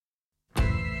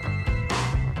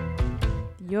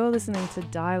You're listening to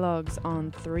Dialogues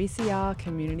on 3CR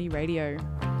Community Radio.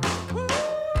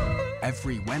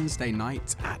 Every Wednesday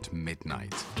night at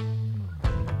midnight.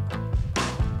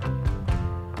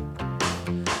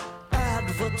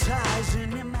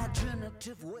 Advertising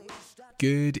imaginative ways.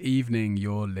 Good evening,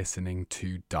 you're listening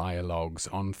to Dialogues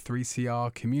on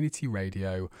 3CR Community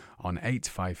Radio on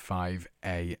 855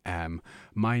 AM.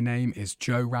 My name is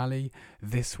Joe Raleigh.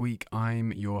 This week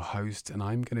I'm your host and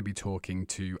I'm going to be talking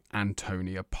to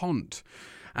Antonia Pont.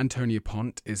 Antonia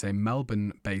Pont is a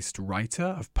Melbourne-based writer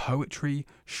of poetry,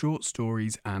 short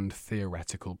stories and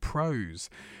theoretical prose.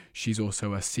 She's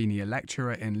also a senior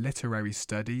lecturer in literary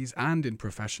studies and in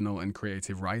professional and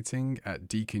creative writing at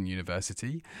Deakin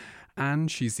University,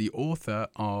 and she's the author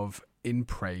of In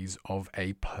Praise of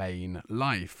a Plain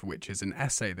Life, which is an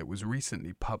essay that was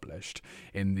recently published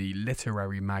in the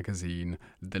literary magazine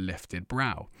The Lifted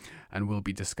Brow. And we'll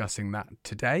be discussing that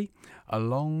today,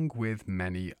 along with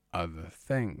many other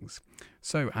things.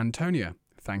 So, Antonia,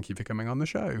 thank you for coming on the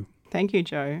show. Thank you,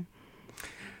 Joe.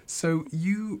 So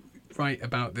you write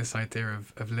about this idea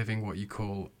of living what you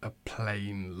call a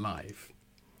plain life.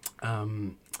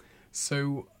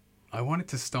 So I wanted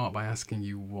to start by asking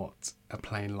you what a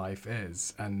plain life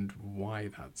is and why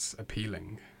that's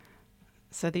appealing.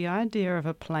 So the idea of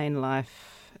a plain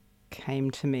life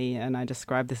came to me, and I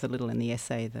described this a little in the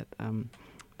essay that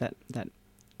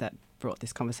brought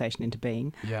this conversation into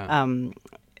being. Yeah.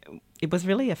 It was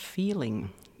really a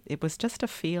feeling. It was just a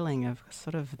feeling of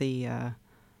sort of a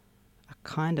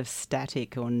kind of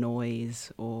static or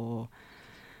noise or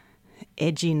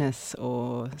edginess,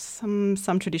 or some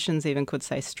traditions even could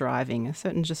say striving, a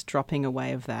certain just dropping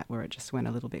away of that where it just went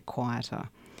a little bit quieter.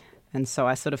 And so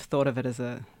I sort of thought of it as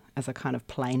a kind of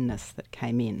plainness that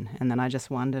came in, and then I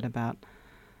just wondered about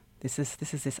this is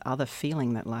this other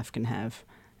feeling that life can have,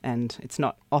 and it's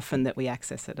not often that we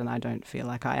access it, and I don't feel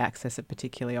like I access it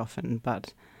particularly often,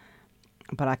 but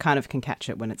I kind of can catch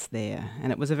it when it's there.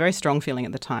 And it was a very strong feeling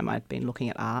at the time. I'd been looking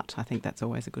at art. I think that's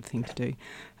always a good thing to do.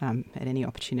 At any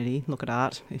opportunity, look at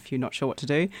art if you're not sure what to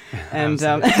do. And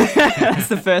that's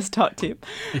the first hot tip.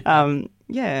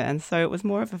 And so it was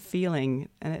more of a feeling,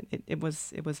 and it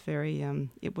was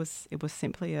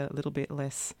simply a little bit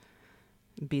less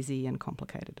busy and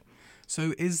complicated.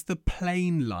 So is the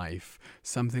plain life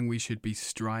something we should be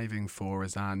striving for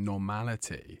as our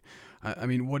normality? I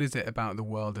mean, what is it about the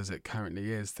world as it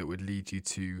currently is that would lead you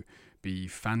to be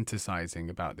fantasizing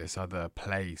about this other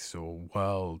place or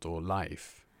world or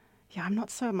life? Yeah, I'm not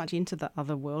so much into the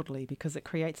otherworldly because it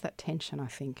creates that tension, I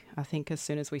think. I think as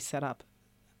soon as we set up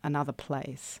another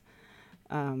place,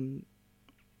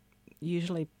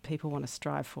 usually people want to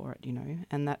strive for it,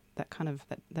 and that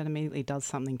immediately does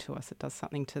something to us. It does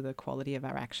something to the quality of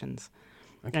our actions,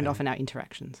 okay, and often our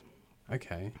interactions.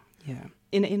 Okay. Yeah.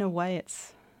 In a way,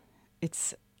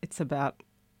 it's about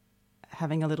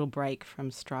having a little break from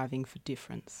striving for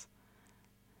difference,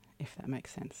 if that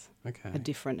makes sense. Okay. A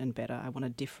different and better. I want a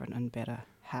different and better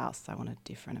house. I want a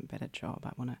different and better job.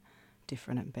 I want a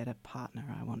different and better partner.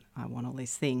 I want all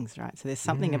these things, right? So there's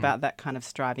something about that kind of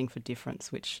striving for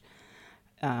difference which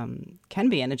can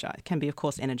be of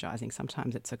course energizing.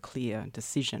 Sometimes it's a clear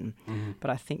decision, but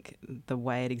I think the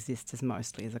way it exists is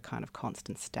mostly as a kind of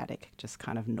constant static, just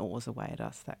kind of gnaws away at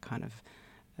us, that kind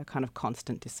of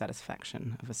constant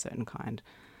dissatisfaction of a certain kind.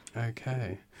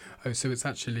 Okay. Oh, so it's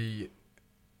actually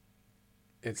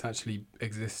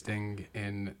existing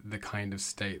in the kind of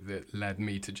state that led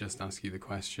me to just ask you the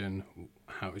question,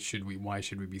 why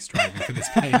should we be striving for this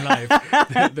plain life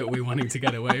that we're wanting to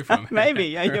get away from? Maybe,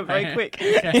 yeah, you're very quick.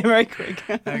 Okay. You're very quick.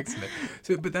 Excellent.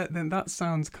 So, but that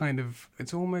sounds kind of,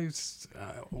 it's almost,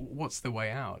 what's the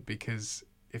way out? Because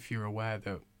if you're aware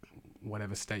that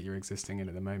whatever state you're existing in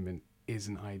at the moment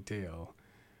isn't ideal,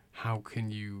 how can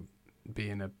you be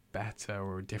in a better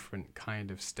or a different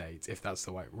kind of state, if that's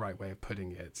the right way of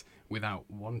putting it, without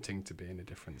wanting to be in a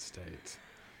different state?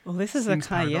 Well, this is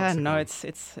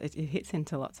it hits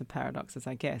into lots of paradoxes,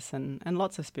 I guess, and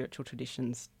lots of spiritual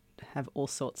traditions have all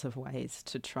sorts of ways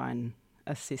to try and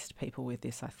assist people with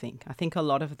this. I think a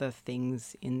lot of the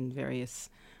things in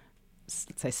various,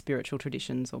 let's say, spiritual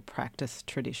traditions or practice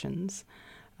traditions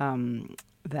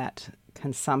that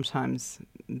can sometimes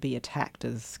be attacked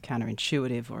as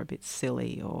counterintuitive or a bit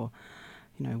silly, or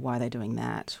why are they doing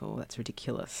that, or that's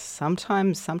ridiculous.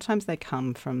 Sometimes they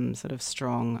come from sort of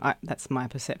strong, that's my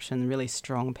perception, really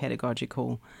strong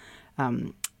pedagogical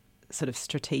sort of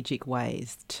strategic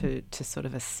ways to sort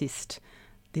of assist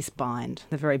this bind,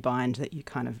 the very bind that you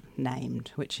kind of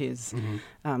named, which is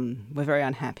we're very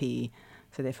unhappy,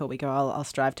 so therefore we go, I'll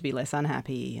strive to be less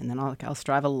unhappy, and then I'll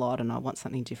strive a lot and I want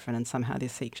something different, and somehow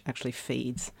this actually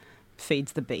feeds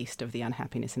feeds the beast of the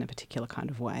unhappiness in a particular kind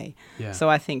of way. Yeah. So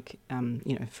I think,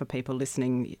 for people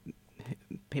listening,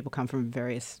 people come from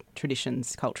various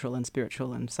traditions, cultural and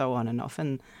spiritual and so on, and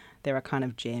often there are kind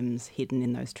of gems hidden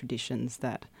in those traditions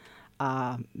that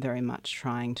are very much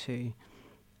trying to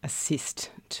assist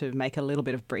to make a little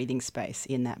bit of breathing space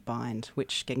in that bind,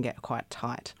 which can get quite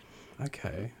tight.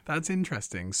 Okay, that's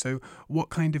interesting. So what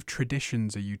kind of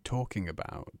traditions are you talking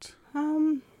about?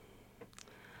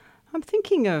 I'm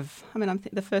thinking of,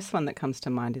 the first one that comes to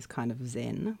mind is kind of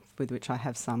Zen, with which I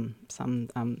have some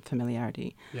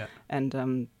familiarity. Yeah.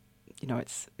 And,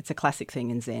 it's a classic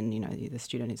thing in Zen. The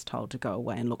student is told to go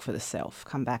away and look for the self,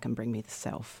 come back and bring me the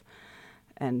self.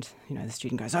 And, the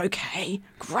student goes, okay,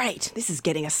 great, this is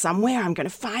getting us somewhere. I'm going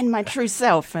to find my true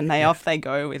self. And off they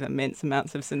go with immense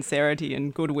amounts of sincerity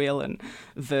and goodwill and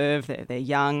verve. They're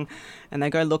young and they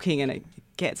go looking, and it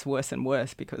gets worse and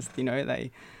worse because,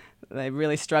 they're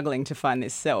really struggling to find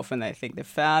this self, and they think they've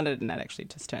found it, and that actually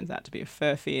just turns out to be a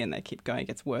furphy, and they keep going. It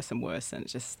gets worse and worse, and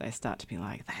they start to be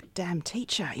like, that damn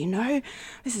teacher,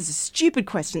 this is a stupid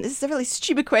question. This is a really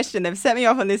stupid question. They've set me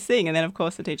off on this thing. And then, of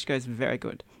course, the teacher goes, very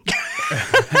good.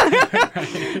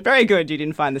 Very good. You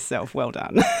didn't find the self. Well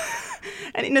done.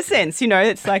 And in a sense,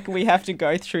 it's like we have to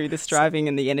go through the striving,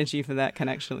 and the energy for that can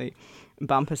actually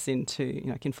bump us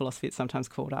into, in philosophy it's sometimes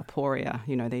called aporia,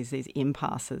 these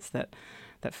impasses that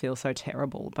feel so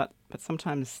terrible, but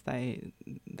sometimes they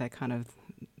kind of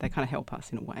help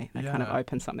us in a way. They kind of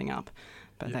open something up,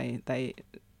 but they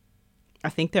I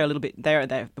think they're a little bit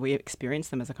we experience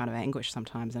them as a kind of anguish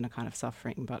sometimes and a kind of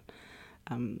suffering, but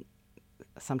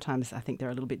sometimes I think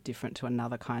they're a little bit different to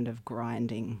another kind of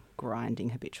grinding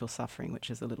habitual suffering,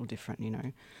 which is a little different.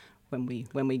 When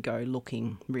we go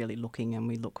really looking, and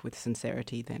we look with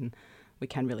sincerity, then we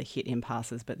can really hit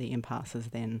impasses, but the impasses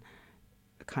then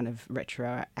kind of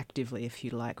retroactively, if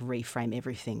you like, reframe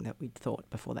everything that we'd thought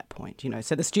before that point.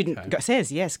 So the student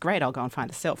says, yes, great, I'll go and find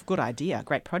the self. Good idea,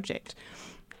 great project.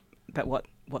 But what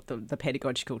the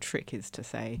pedagogical trick is to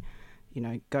say,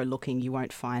 go looking, you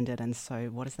won't find it. And so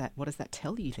what does that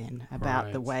tell you then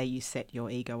about the way you set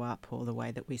your ego up, or the way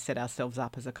that we set ourselves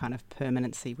up as a kind of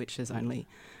permanency, which is only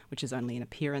an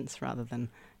appearance rather than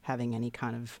having any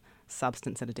kind of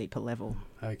substance at a deeper level.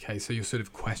 Okay, so you're sort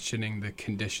of questioning the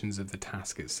conditions of the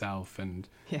task itself and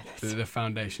the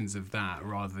foundations of that,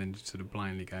 rather than sort of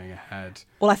blindly going ahead.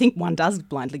 Well, I think one does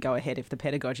blindly go ahead if the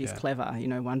pedagogy is clever.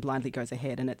 One blindly goes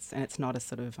ahead, and it's not a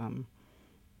sort of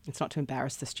it's not to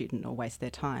embarrass the student or waste their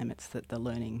time. It's that the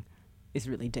learning is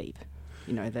really deep.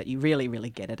 That you really, really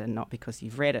get it, and not because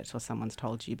you've read it or someone's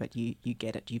told you, but you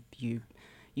get it.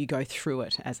 You go through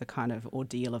it as a kind of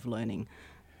ordeal of learning.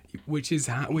 Which is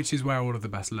where all of the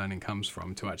best learning comes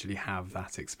from, to actually have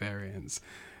that experience.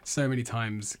 So many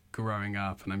times growing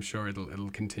up, and I'm sure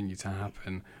it'll continue to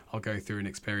happen, I'll go through an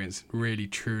experience and really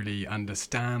truly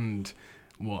understand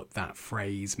what that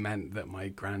phrase meant that my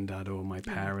granddad or my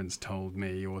parents told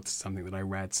me, or something that I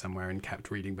read somewhere and kept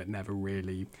reading but never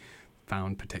really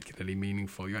found particularly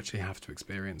meaningful. You actually have to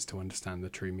experience to understand the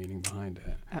true meaning behind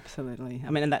it. Absolutely.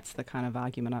 And that's the kind of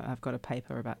argument. I've got a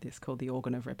paper about this called The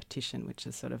Organ of Repetition, which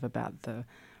is sort of about the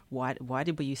why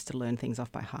did we used to learn things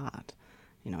off by heart?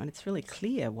 And it's really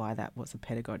clear why that was a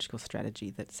pedagogical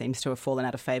strategy that seems to have fallen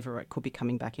out of favour, or it could be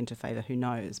coming back into favour, who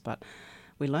knows. But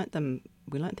we learnt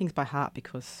things by heart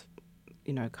because,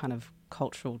 kind of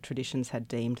cultural traditions had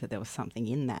deemed that there was something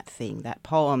in that thing, that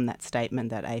poem, that statement,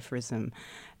 that aphorism,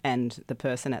 and the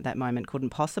person at that moment couldn't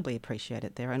possibly appreciate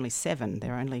it. They're only 7,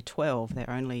 they're only 12, they're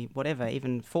only whatever,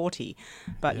 even 40.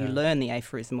 But you learn the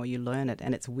aphorism, or you learn it,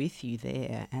 and it's with you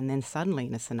there. And then suddenly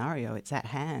in a scenario, it's at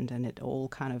hand, and it all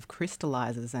kind of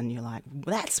crystallises, and you're like,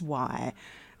 that's why,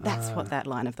 that's what that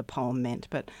line of the poem meant.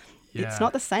 But it's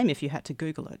not the same if you had to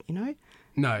Google it,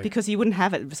 No. Because you wouldn't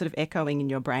have it sort of echoing in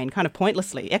your brain, kind of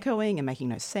pointlessly echoing and making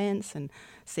no sense and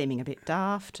seeming a bit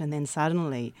daft, and then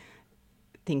suddenly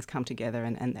things come together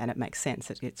and it makes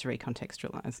sense. It gets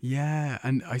recontextualized. Yeah,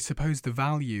 and I suppose the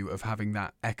value of having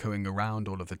that echoing around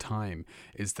all of the time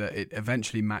is that it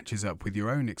eventually matches up with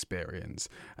your own experience.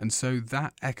 And so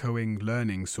that echoing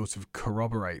learning sort of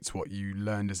corroborates what you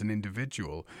learned as an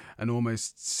individual and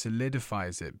almost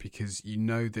solidifies it, because you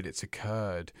know that it's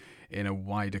occurred in a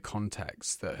wider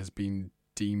context that has been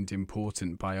deemed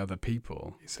important by other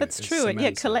people. So that's true.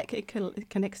 It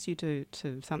connects you to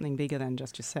something bigger than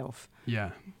just yourself.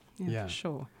 Yeah, for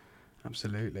sure.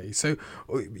 Absolutely. So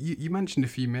you mentioned a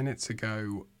few minutes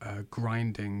ago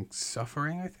grinding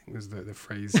suffering, I think was the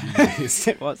phrase you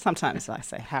used. Well, sometimes I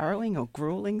say harrowing or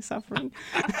grueling suffering.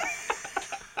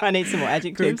 I need some more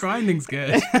adjectives. Grinding's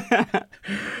good.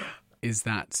 Is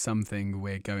that something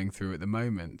we're going through at the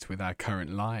moment with our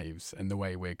current lives and the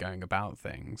way we're going about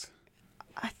things?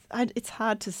 It's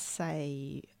hard to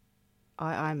say.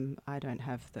 I don't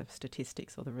have the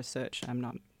statistics or the research. I'm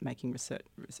not making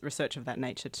research of that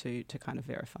nature to kind of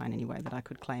verify in any way that I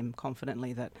could claim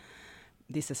confidently that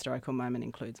this historical moment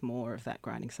includes more of that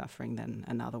grinding suffering than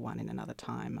another one in another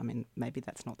time. I mean, maybe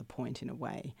that's not the point in a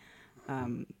way.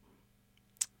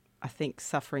 I think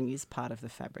suffering is part of the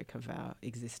fabric of our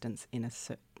existence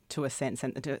to a sense,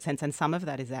 and some of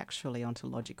that is actually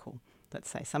ontological.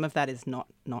 Let's say some of that is not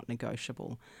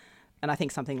negotiable. And I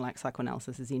think something like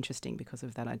psychoanalysis is interesting because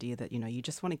of that idea that, you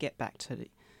just want to get back to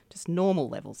just normal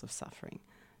levels of suffering.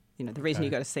 The reason you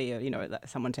go to see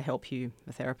someone to help you,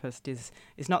 a therapist, is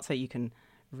not so you can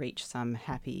reach some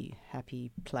happy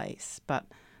place, but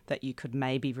that you could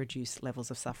maybe reduce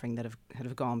levels of suffering that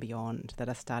have gone beyond, that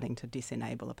are starting to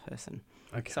disenable a person.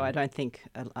 Okay. So I don't think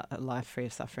a life free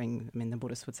of suffering, I mean, the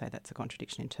Buddhists would say that's a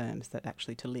contradiction in terms, that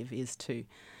actually to live is to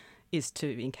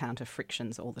encounter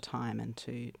frictions all the time and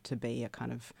to be a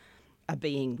kind of a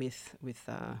being with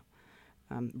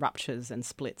ruptures and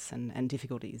splits and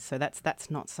difficulties. So that's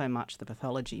not so much the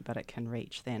pathology, but it can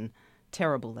reach then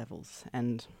terrible levels.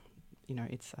 And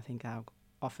I think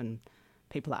often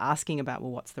people are asking about,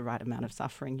 well, what's the right amount of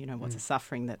suffering? What's a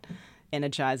suffering that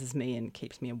energizes me and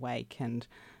keeps me awake, and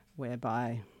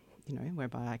whereby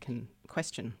I can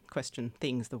question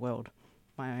things, the world,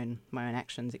 my own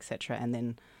actions, etc. And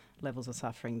then levels of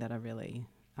suffering that are really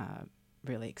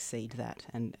exceed that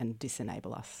and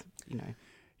disenable us,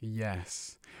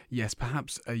 Yes,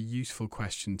 perhaps a useful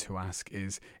question to ask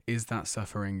is that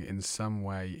suffering in some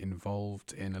way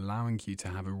involved in allowing you to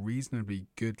have a reasonably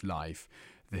good life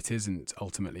that isn't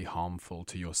ultimately harmful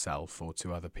to yourself or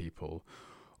to other people?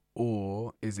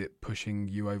 Or is it pushing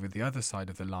you over the other side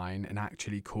of the line and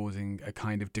actually causing a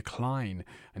kind of decline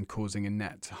and causing a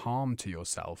net harm to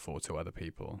yourself or to other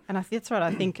people? And that's right.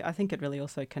 I think it really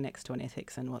also connects to an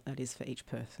ethics and what that is for each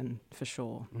person, for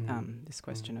sure. This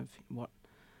question of what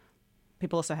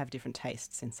people also have different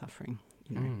tastes in suffering.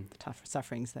 The tough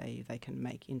sufferings they can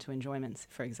make into enjoyments,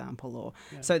 for example, or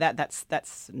so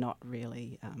that's not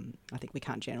really. I think we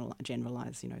can't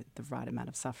generalize, the right amount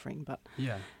of suffering, but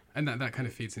And that kind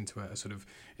of feeds into a sort of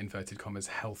inverted commas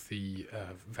healthy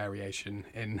variation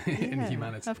in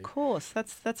humanity. Of course,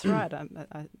 that's right.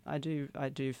 I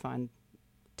do find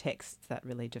texts that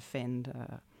really defend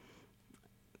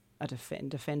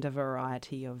a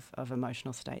variety of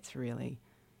emotional states really,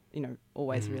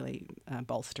 always really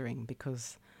bolstering,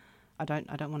 because I don't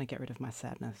want to get rid of my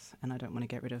sadness, and I don't want to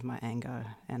get rid of my anger,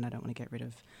 and I don't want to get rid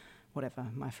of whatever,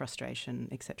 my frustration,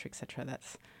 etc., etc.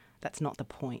 That's not the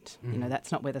point.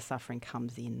 That's not where the suffering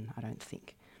comes in, I don't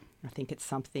think. I think it's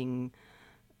something,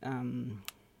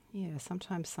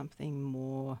 sometimes something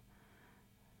more,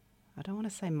 I don't want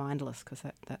to say mindless, because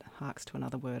that harks to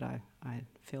another word I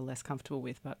feel less comfortable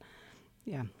with, but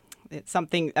it's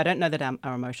something, I don't know that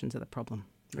our emotions are the problem.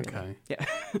 Really. Okay.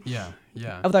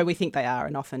 Yeah. Although we think they are,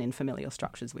 and often in familial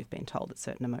structures we've been told that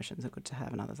certain emotions are good to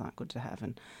have and others aren't good to have.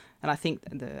 And I think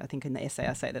in the essay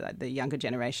I say that the younger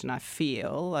generation, I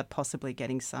feel, are possibly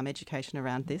getting some education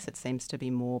around this. It seems to be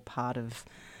more part of.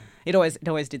 It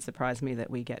always did surprise me that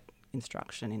we get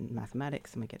instruction in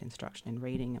mathematics, and we get instruction in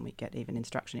reading, and we get even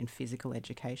instruction in physical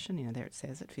education. There it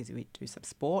says it. We do some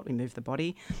sport, we move the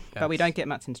body, but we don't get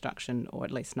much instruction, or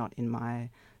at least not in my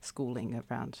schooling,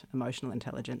 around emotional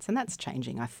intelligence, and that's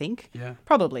changing, I think. Yeah.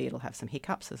 Probably it'll have some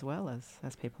hiccups as well,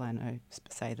 as people I know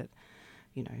say that,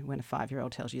 when a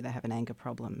 5-year-old tells you they have an anger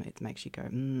problem, it makes you go,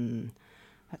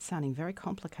 that's sounding very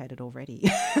complicated already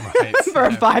right. for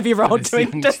a 5-year-old to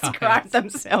describe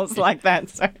themselves like that.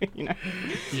 So,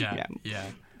 Yeah.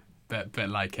 But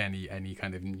like any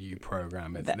kind of new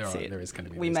program, there is going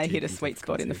to be. We may hit a sweet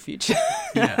spot in the future.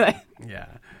 Yeah.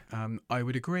 I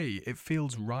would agree. It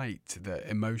feels right that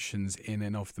emotions in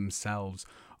and of themselves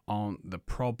aren't the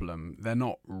problem. They're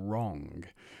not wrong.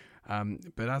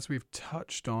 But as we've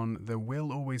touched on, there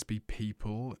will always be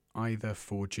people, either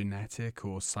for genetic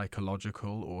or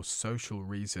psychological or social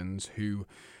reasons, who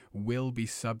will be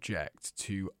subject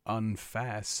to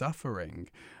unfair suffering.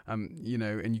 And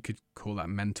you could call that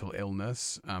mental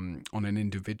illness. On an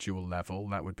individual level,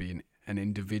 that would be an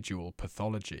individual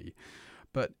pathology.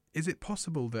 But is it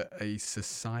possible that a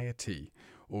society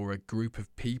or a group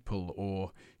of people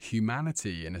or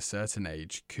humanity in a certain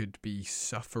age could be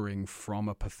suffering from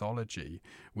a pathology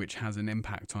which has an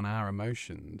impact on our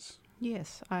emotions?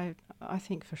 Yes, I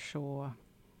think for sure.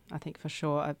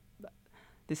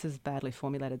 This is badly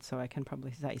formulated, so I can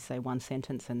probably say one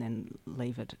sentence and then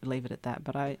leave it at that.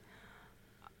 But I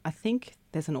think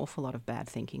there's an awful lot of bad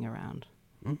thinking around.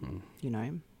 you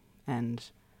know, and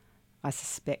I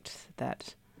suspect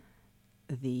that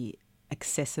the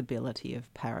accessibility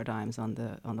of paradigms on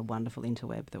the wonderful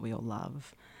interweb that we all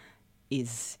love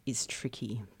is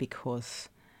tricky, because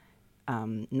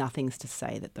nothing's to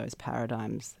say that those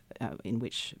paradigms in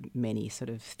which many sort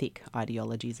of thick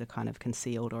ideologies are kind of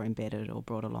concealed or embedded or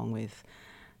brought along with,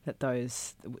 that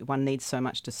those, one needs so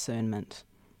much discernment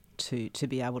to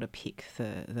be able to pick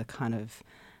the kind of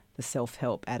the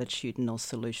self-help attitudinal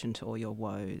solution to all your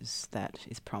woes that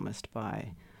is promised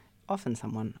by often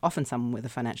someone with a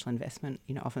financial investment,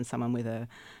 you know, often someone with a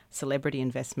celebrity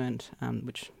investment,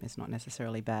 which is not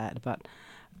necessarily bad, but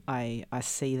I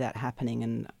see that happening,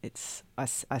 and I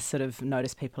sort of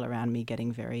notice people around me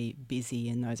getting very busy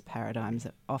in those paradigms,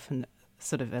 often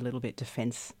sort of a little bit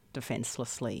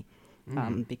defenselessly,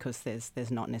 because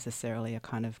there's not necessarily a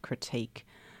kind of critique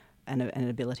and an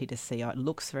ability to see, it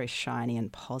looks very shiny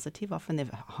and positive. Often they're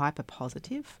hyper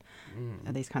positive.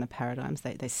 These kind of paradigms,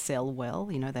 they sell well.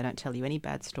 You know, they don't tell you any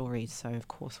bad stories, so of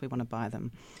course we want to buy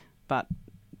them. But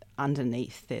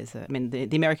underneath, the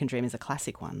American dream is a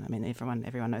classic one. I mean,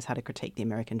 everyone knows how to critique the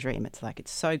American dream. It's like,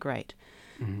 it's so great.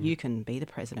 You can be the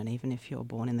president even if you're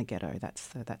born in the ghetto. That's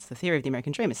the theory of the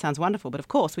American dream. It sounds wonderful, but of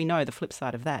course we know the flip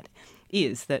side of that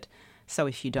is that, so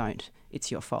if you don't,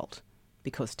 it's your fault,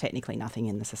 because technically nothing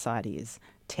in the society is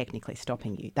technically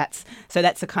stopping you. That's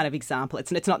a kind of example.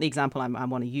 It's not the example I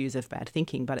want to use of bad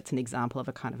thinking, but it's an example of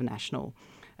a kind of a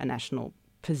national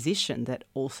position that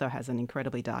also has an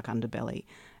incredibly dark underbelly,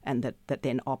 and that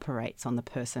then operates on the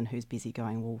person who's busy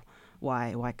going, well,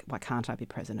 why can't I be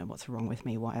president? What's wrong with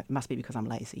me? Why? It must be because I'm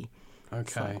lazy. Okay.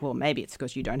 It's like, well, maybe it's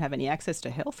because you don't have any access to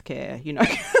healthcare. You know,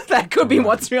 that could be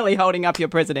what's really holding up your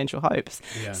presidential hopes.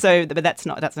 Yeah. So, but that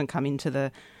doesn't come into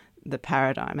the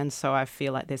paradigm, and so I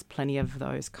feel like there's plenty of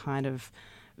those kind of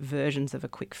versions of a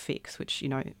quick fix, which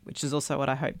is also what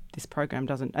I hope this program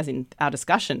doesn't, as in our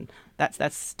discussion,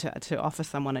 that's to offer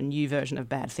someone a new version of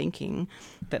bad thinking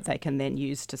that they can then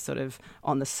use to sort of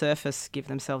on the surface give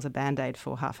themselves a band-aid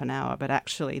for half an hour, but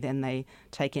actually then they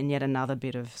take in yet another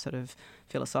bit of sort of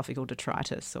philosophical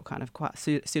detritus, or kind of quite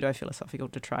pseudo-philosophical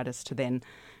detritus, to then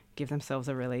give themselves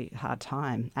a really hard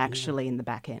time actually in the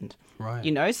back end. Right.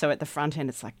 You know, so at the front end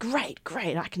it's like, great,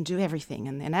 I can do everything.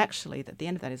 And then actually at the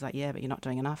end of that is like, yeah, but you're not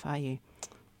doing enough, are you?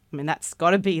 I mean, that's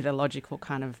got to be the logical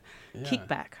kind of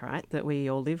kickback, right, that we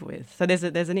all live with. So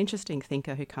there's an interesting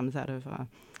thinker who comes out of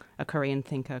a Korean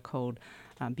thinker called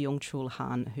Byung-Chul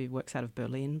Han, who works out of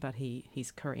Berlin, but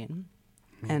he's Korean.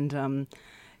 And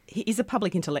he's a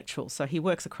public intellectual, so he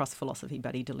works across philosophy,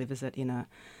 but he delivers it in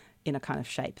a kind of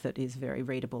shape that is very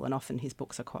readable, and often his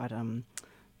books are quite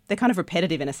they're kind of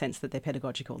repetitive in a sense that they're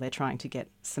pedagogical. They're trying to get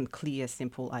some clear,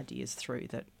 simple ideas through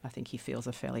that I think he feels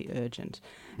are fairly urgent.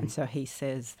 And so he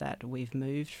says that we've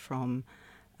moved from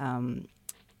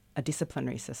a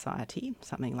disciplinary society,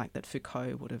 something like that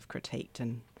Foucault would have critiqued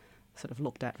and sort of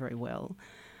looked at very well,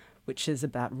 which is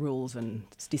about rules and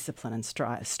discipline and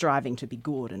striving to be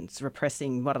good and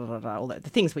repressing all the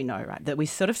things we know, right, that we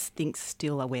sort of think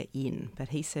still we're in. But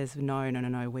he says,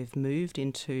 no, we've moved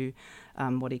into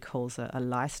what he calls a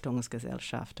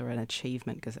Leistungsgesellschaft, or an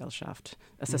Achievement-Gesellschaft,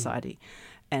 a society.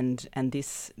 And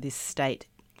this state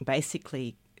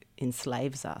basically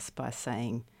enslaves us by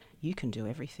saying, you can do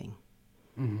everything.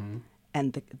 Mm-hmm.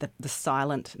 And the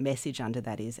silent message under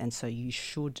that is, and so you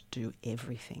should do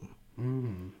everything.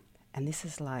 Mm. And this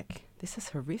is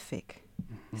horrific.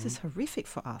 Mm-hmm. This is horrific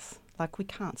for us. Like, we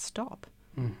can't stop.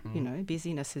 Mm-hmm. You know,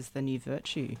 busyness is the new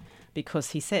virtue,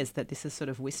 because he says that this is sort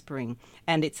of whispering,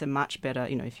 and it's a much better,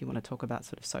 you know, if you want to talk about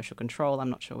sort of social control, I'm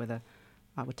not sure whether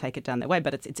I would take it down that way,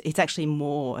 but it's actually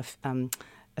more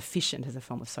efficient as a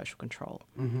form of social control.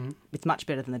 Mm-hmm. It's much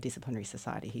better than the disciplinary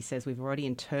society. He says we've already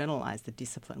internalized the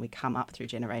discipline. We come up through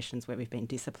generations where we've been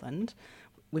disciplined.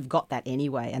 We've got that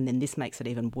anyway, and then this makes it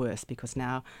even worse, because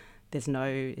now there's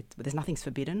nothing's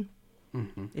forbidden.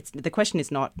 Mm-hmm. The question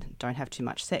is not don't have too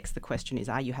much sex. The question is,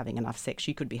 are you having enough sex?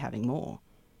 You could be having more.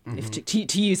 Mm-hmm. If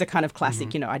to use a kind of classic,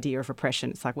 mm-hmm. Idea of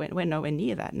repression, it's like we're nowhere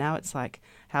near that. Now it's like,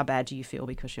 how bad do you feel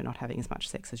because you're not having as much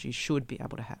sex as you should be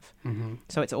able to have? Mm-hmm.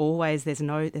 So it's always there's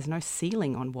no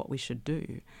ceiling on what we should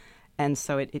do, and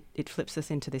so it flips us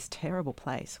into this terrible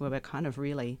place where we're kind of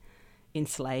really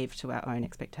enslaved to our own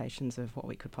expectations of what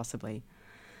we could possibly,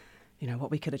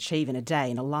 what we could achieve in a day,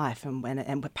 in a life,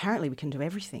 and apparently we can do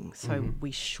everything. So mm-hmm.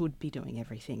 we should be doing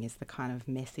everything is the kind of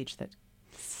message that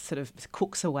sort of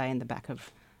cooks away in the back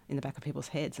of people's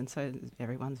heads, and so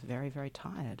everyone's very, very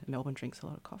tired. Melbourne drinks a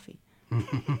lot of coffee.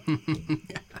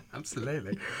 Yeah,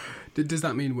 absolutely. Does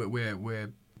that mean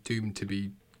we're doomed to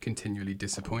be continually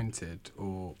disappointed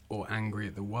or angry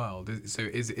at the world. So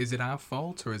is it our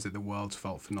fault, or is it the world's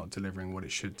fault for not delivering what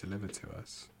it should deliver to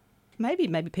us? Maybe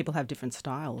people have different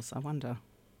styles, I wonder.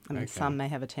 I mean, some may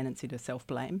have a tendency to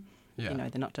self-blame. Yeah. You know,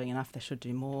 they're not doing enough, they should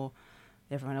do more.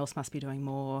 Everyone else must be doing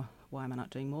more. Why am I not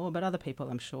doing more? But other people,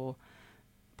 I'm sure,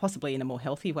 possibly in a more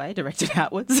healthy way, directed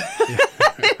outwards.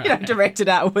 Directed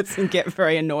outwards and get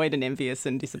very annoyed and envious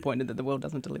and disappointed that the world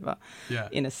doesn't deliver,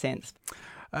 in a sense.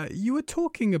 You were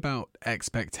talking about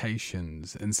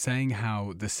expectations and saying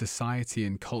how the society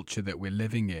and culture that we're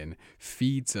living in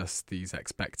feeds us these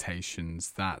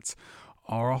expectations that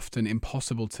are often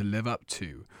impossible to live up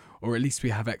to, or at least we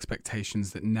have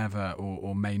expectations that never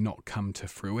or may not come to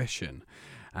fruition,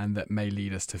 and that may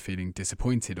lead us to feeling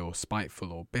disappointed or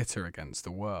spiteful or bitter against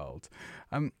the world.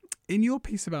 In your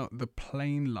piece about the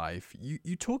plain life,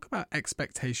 you talk about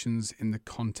expectations in the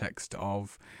context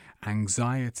of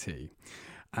anxiety,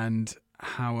 and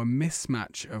how a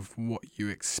mismatch of what you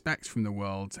expect from the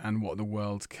world and what the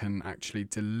world can actually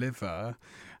deliver,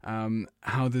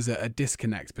 how there's a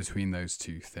disconnect between those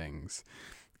two things.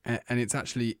 And it's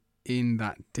actually in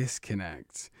that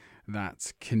disconnect,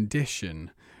 that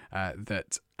condition,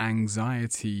 that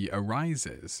anxiety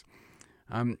arises.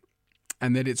 And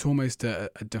that it's almost a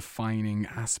defining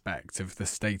aspect of the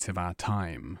state of our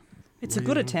time. It's a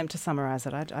good attempt to summarise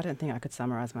it. I don't think I could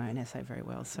summarise my own essay very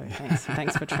well, so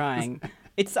thanks for trying.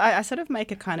 I sort of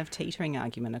make a kind of teetering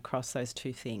argument across those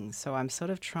two things. So I'm sort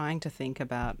of trying to think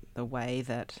about the way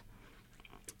that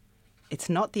it's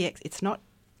not the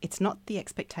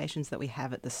expectations that we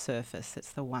have at the surface.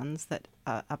 It's the ones that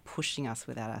are pushing us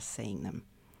without us seeing them.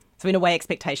 So in a way,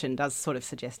 expectation does sort of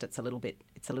suggest it's a little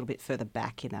bit further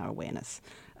back in our awareness.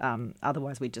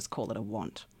 Otherwise, we'd just call it a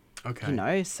want. Okay. You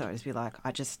know, so it'd be like,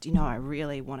 I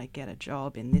really want to get a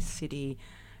job in this city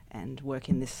and work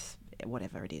in this,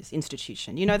 whatever it is,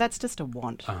 institution. You know, that's just a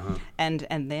want. Uh-huh. And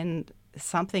then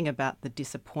something about the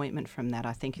disappointment from that,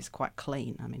 I think, is quite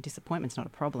clean. I mean, disappointment's not a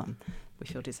problem. We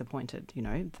feel disappointed, you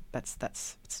know, that's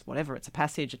it's whatever. It's a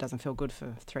passage. It doesn't feel good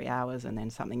for 3 hours, and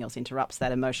then something else interrupts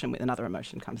that emotion with another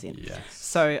emotion comes in. Yes.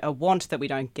 So a want that we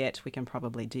don't get, we can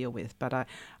probably deal with. But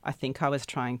I think I was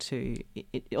trying to,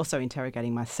 also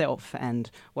interrogating myself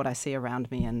and what I see around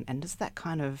me, and just that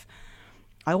kind of,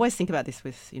 I always think about this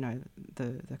with, you know,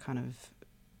 the kind of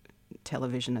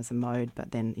television as a mode,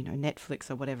 but then, you know, Netflix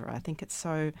or whatever. I think it's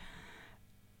so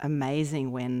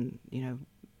amazing when, you know,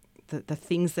 the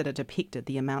things that are depicted,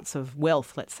 the amounts of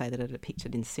wealth, let's say, that are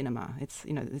depicted in cinema. It's,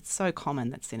 you know, it's so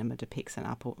common that cinema depicts an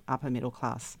upper middle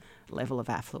class level of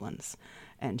affluence.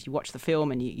 And you watch the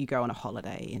film and you go on a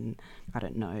holiday in, I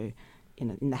don't know,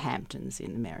 in the Hamptons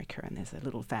in America, and there's a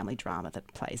little family drama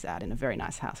that plays out in a very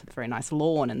nice house with a very nice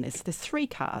lawn, and there's 3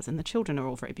 cars, and the children are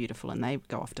all very beautiful, and they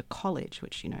go off to college,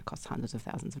 which, you know, costs hundreds of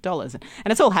thousands of dollars, and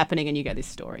it's all happening, and you get this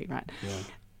story, right? Yeah.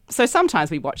 So sometimes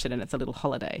we watch it and it's a little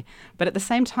holiday, but at the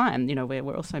same time, you know,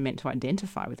 we're also meant to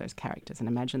identify with those characters and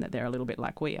imagine that they're a little bit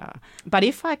like we are. But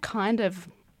if I kind of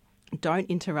don't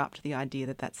interrupt the idea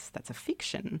that that's a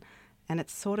fiction, and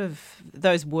it's sort of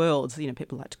those worlds, you know,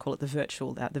 people like to call it the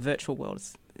virtual world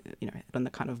is, you know, and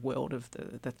the kind of world of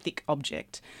the thick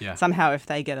object. Yeah. Somehow, if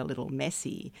they get a little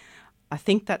messy, I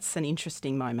think that's an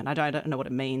interesting moment. I don't know what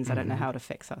it means. Mm-hmm. I don't know how it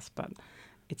affects us, but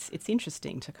it's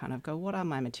interesting to kind of go, what are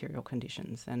my material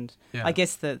conditions? And I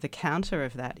guess the counter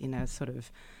of that in a sort of,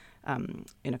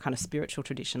 in a kind of spiritual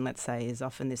tradition, let's say, is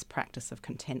often this practice of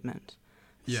contentment.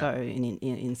 Yeah. So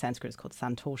in Sanskrit it's called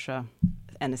santosha,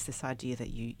 and it's this idea that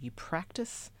you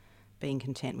practice being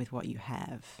content with what you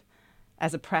have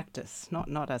as a practice, not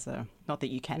that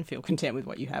you can feel content with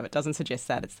what you have. It doesn't suggest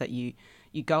that. It's that you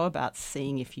go about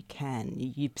seeing if you can.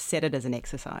 You set it as an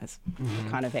exercise, mm-hmm.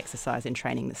 kind of exercise in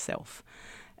training the self.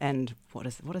 And what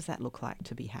does that look like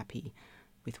to be happy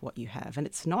with what you have? And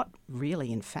it's not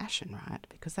really in fashion, right?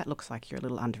 Because that looks like you're a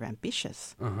little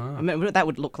under-ambitious. Uh-huh. I mean, that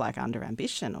would look like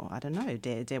under-ambition, or I don't know,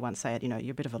 dare one say it, you know,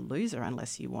 you're a bit of a loser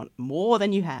unless you want more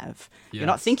than you have. Yes. You're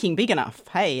not thinking big enough.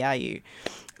 Hey, are you?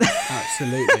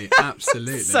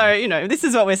 Absolutely. So, you know, this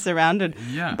is what we're surrounded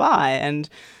by. And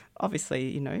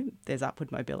obviously, you know, there's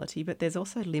upward mobility, but there's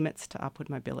also limits to upward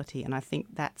mobility. And I think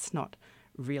that's not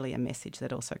really a message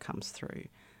that also comes through,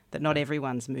 that not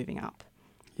everyone's moving up.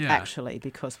 Yeah. Actually,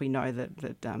 because we know that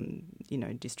you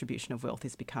know, distribution of wealth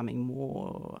is becoming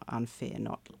more unfair,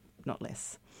 not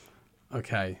less.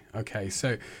 Okay.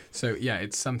 So yeah,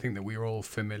 it's something that we're all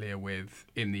familiar with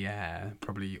in the air.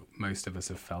 Probably most of us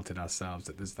have felt it ourselves,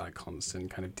 that there's that constant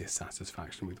kind of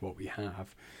dissatisfaction with what we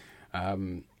have,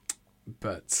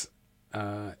 but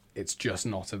it's just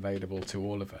not available to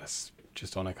all of us,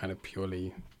 just on a kind of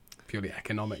purely purely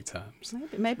economic terms.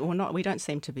 Maybe or not. We don't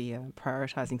seem to be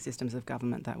prioritising systems of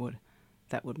government that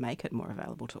would make it more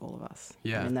available to all of us.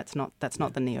 Yeah. I mean, that's not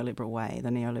the neoliberal way. The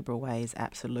neoliberal way is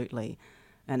absolutely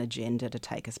an agenda to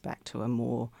take us back to a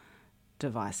more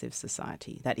divisive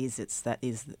society. That is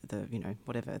the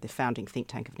whatever the founding think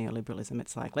tank of neoliberalism.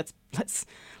 It's like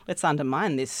let's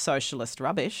undermine this socialist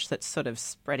rubbish that's sort of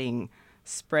spreading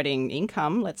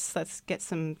income. Let's get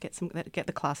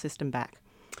the class system back.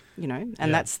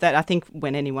 And that's that. I think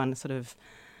when anyone sort of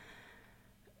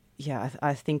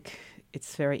I think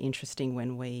it's very interesting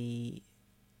when we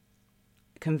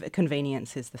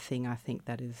convenience is the thing. I think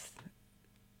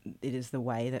it is the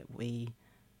way that we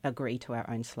agree to our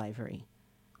own slavery.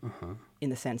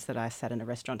 In the sense that I sat in a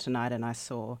restaurant tonight and I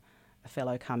saw a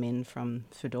fellow come in from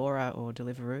Foodora or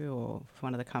Deliveroo or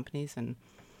one of the companies, and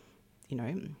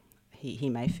he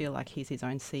may feel like he's his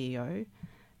own CEO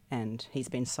and he's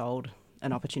been sold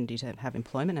an opportunity to have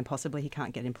employment, and possibly he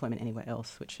can't get employment anywhere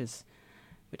else, which is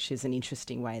an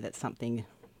interesting way that something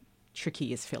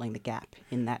tricky is filling the gap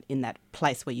in that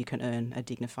place where you can earn a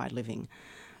dignified living.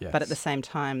 Yes. But at the same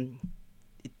time,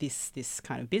 this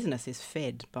kind of business is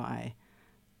fed by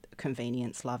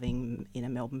convenience-loving inner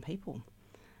Melbourne people.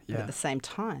 Yeah. But at the same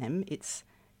time, it's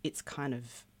kind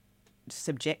of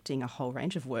subjecting a whole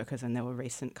range of workers, and there were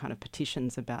recent kind of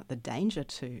petitions about the danger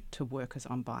to workers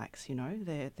on bikes.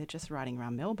 They're just riding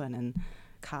around Melbourne, and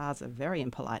cars are very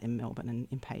impolite in Melbourne and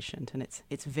impatient, and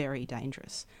it's very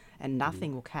dangerous. And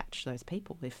nothing will catch those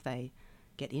people if they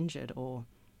get injured or.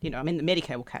 The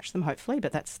Medicare will catch them, hopefully,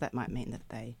 but that might mean that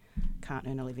they can't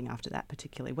earn a living after that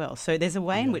particularly well. So there's a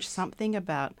way in which something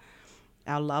about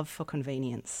our love for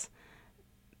convenience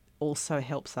also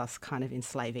helps us kind of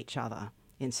enslave each other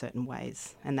in certain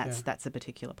ways. And that's a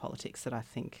particular politics that I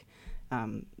think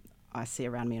I see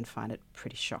around me and find it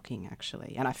pretty shocking,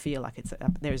 actually. And I feel like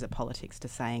there is a politics to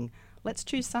saying, let's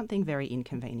choose something very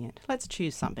inconvenient. Let's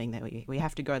choose something that we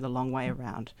have to go the long way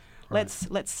around. Right.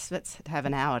 Let's have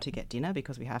an hour to get dinner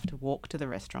because we have to walk to the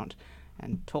restaurant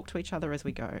and talk to each other as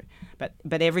we go. But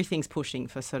everything's pushing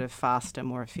for sort of faster,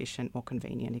 more efficient, more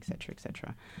convenient, et cetera, et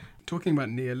cetera. Talking about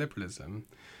neoliberalism...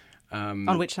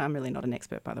 on which I'm really not an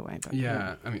expert, by the way. But,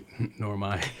 yeah, I mean, nor am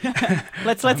I.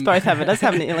 let's both have it. Let's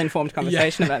have an ill-informed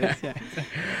conversation about this.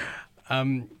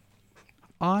 Yeah.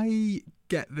 I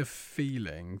get the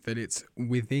feeling that it's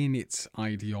within its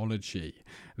ideology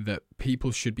that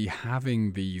people should be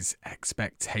having these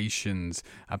expectations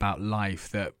about life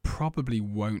that probably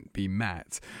won't be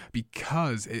met,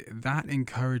 because that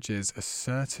encourages a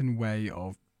certain way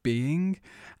of being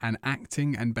and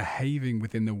acting and behaving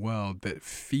within the world that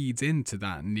feeds into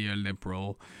that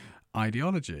neoliberal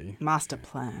ideology. Master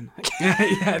plan.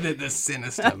 Yeah, the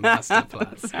sinister master plan.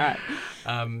 That's right.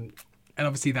 And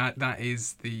obviously that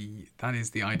is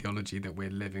the ideology that we're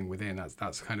living within.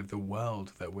 That's kind of the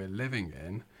world that we're living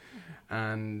in.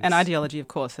 And ideology, of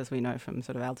course, as we know from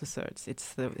sort of Althusser,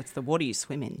 it's the water you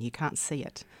swim in. You can't see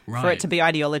it. Right. For it to be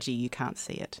ideology, you can't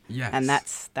see it. Yes. And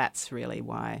that's really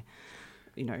why,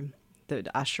 the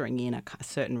ushering in a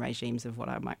certain regimes of what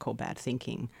I might call bad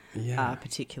thinking are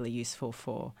particularly useful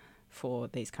for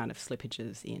these kind of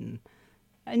slippages in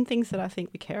things that I think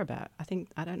we care about.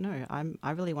 I don't know.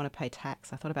 I really want to pay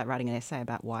tax. I thought about writing an essay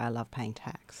about why I love paying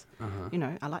tax.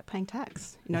 I like paying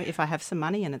tax. If I have some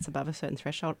money and it's above a certain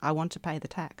threshold, I want to pay the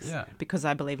tax because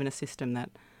I believe in a system that,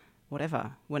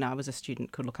 whatever, when I was a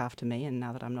student could look after me, and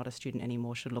now that I'm not a student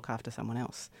anymore should look after someone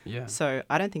else. Yeah. So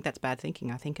I don't think that's bad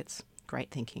thinking. I think it's great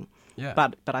thinking. Yeah.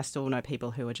 But I still know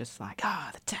people who are just like,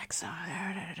 the tax, and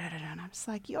I'm just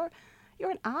like, you're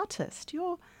an artist.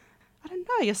 I don't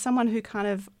know. You're someone who kind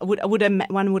of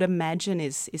one would imagine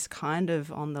is kind of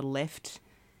on the left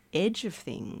edge of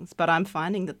things, but I'm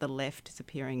finding that the left is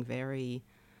appearing very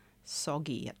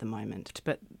soggy at the moment.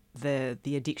 But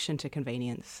the addiction to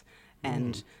convenience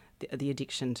and the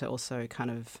addiction to also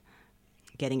kind of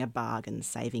getting a bargain,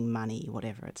 saving money,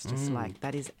 whatever. It's just like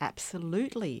that is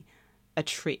absolutely a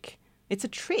trick. It's a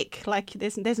trick. Like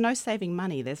there's no saving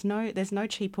money. There's no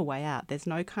cheaper way out. There's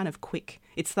no kind of quick.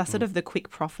 It's the sort of the quick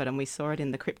profit, and we saw it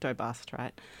in the crypto bust,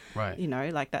 right? Right.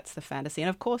 Like that's the fantasy, and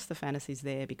of course the fantasy's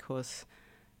there because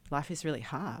life is really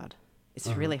hard. It's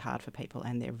really hard for people,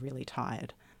 and they're really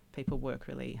tired. People work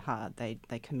really hard. They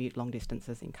commute long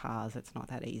distances in cars. It's not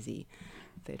that easy.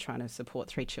 They're trying to support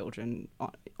 3 children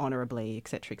honourably, et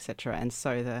cetera, and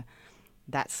so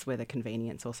that's where the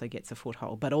convenience also gets a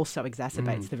foothold, but also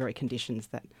exacerbates the very conditions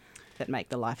that make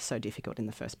the life so difficult in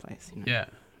the first place. Yeah,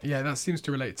 that seems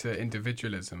to relate to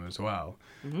individualism as well.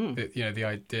 The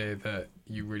idea that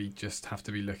you really just have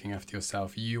to be looking after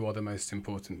yourself. You are the most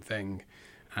important thing,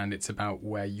 and it's about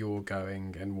where you're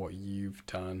going and what you've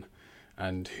done.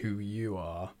 and who you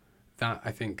are, that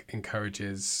I think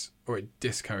encourages, or it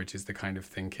discourages, the kind of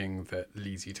thinking that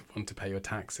leads you to want to pay your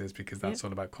taxes, because that's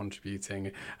all about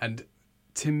contributing. And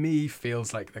to me,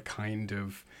 feels like the kind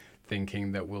of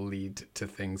thinking that will lead to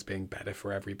things being better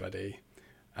for everybody.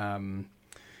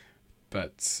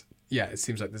 But yeah, it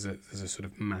seems like there's a sort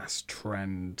of mass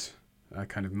trend, a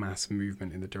kind of mass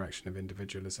movement in the direction of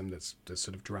individualism that's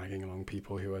sort of dragging along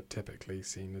people who are typically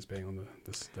seen as being on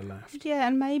the left. Yeah,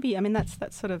 and maybe, I mean, that's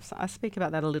sort of, I speak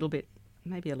about that a little bit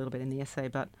in the essay,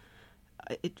 but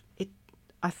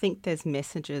I think there's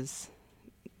messages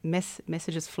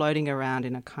floating around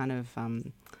in a kind of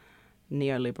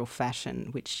neoliberal fashion,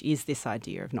 which is this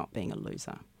idea of not being a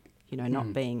loser,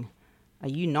 not being. Are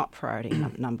you not priority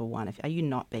number one? Are you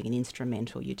not being an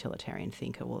instrumental utilitarian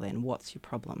thinker? Well, then what's your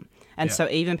problem? And so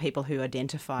even people who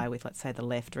identify with, let's say, the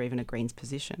left or even a Greens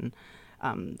position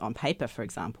on paper, for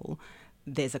example,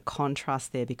 there's a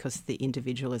contrast there because the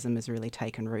individualism has really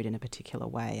taken root in a particular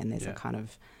way, and there's a kind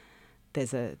of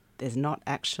there's not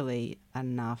actually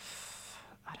enough.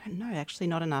 I don't know. Actually,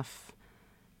 not enough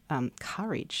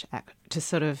courage to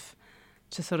sort of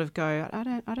go,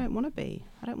 I don't want to be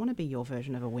your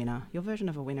version of a winner. Your version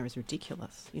of a winner is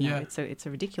ridiculous. It's a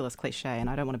ridiculous cliche, and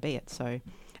I don't want to be it. So,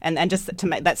 and just to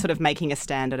make that sort of making a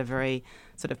stand at a very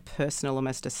sort of personal,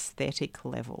 almost aesthetic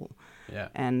level. Yeah.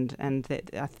 And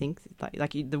that, I think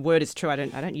the word is true. I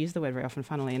don't use the word very often,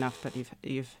 funnily enough, but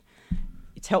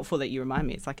it's helpful that you remind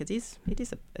me. It's like it is an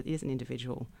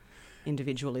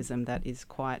individualism that is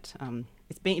quite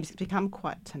it's become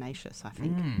quite tenacious, I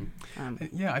think.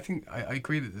 I think I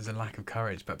agree that there's a lack of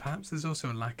courage, but perhaps there's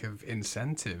also a lack of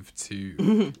incentive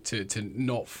to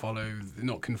not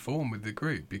conform with the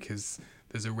group, because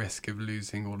there's a risk of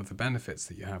losing all of the benefits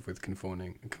that you have with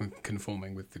conforming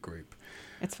with the group.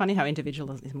 It's funny how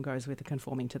individualism goes with the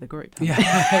conforming to the group. Yeah,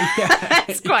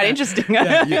 it's quite interesting.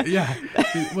 Yeah.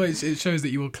 Well, it shows that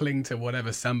you will cling to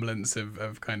whatever semblance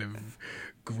of kind of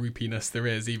groupiness there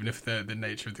is, even if the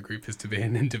nature of the group is to be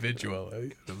an individual,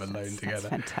 sort of alone together.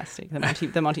 That's fantastic.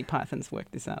 The Monty Pythons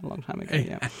worked this out a long time ago.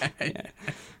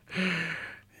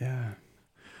 Yeah.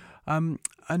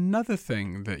 Another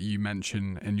thing that you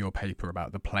mention in your paper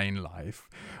about the plain life,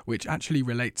 which actually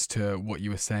relates to what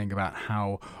you were saying about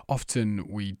how often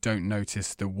we don't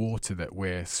notice the water that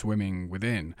we're swimming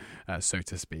within, so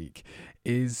to speak,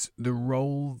 is the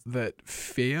role that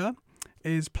fear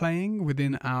is playing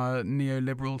within our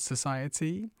neoliberal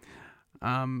society.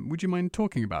 Would you mind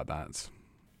talking about that?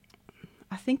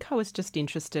 I think I was just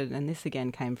interested, and this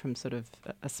again came from sort of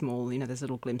a small, there's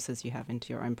little glimpses you have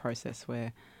into your own process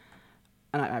where,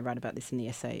 and I write about this in the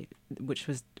essay, which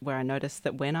was where I noticed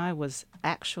that when I was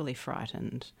actually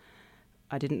frightened,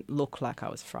 I didn't look like I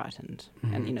was frightened.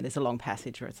 Mm-hmm. And, there's a long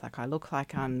passage where it's like, I look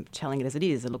like I'm telling it as it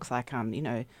is. It looks like I'm,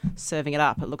 serving it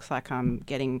up. It looks like I'm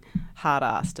getting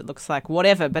hard-assed. It looks like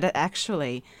whatever. But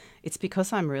it's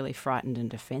because I'm really frightened and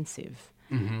defensive.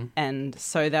 Mm-hmm. And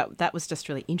so that was just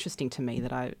really interesting to me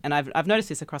I've noticed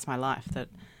this across my life, that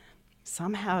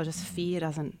somehow just fear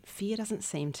doesn't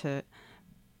seem to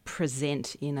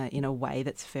present in a way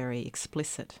that's very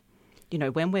explicit.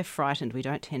 When we're frightened, we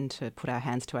don't tend to put our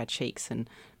hands to our cheeks and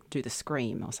do the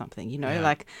scream or something.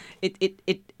 Like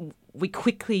we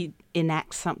quickly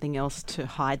enact something else to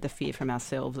hide the fear from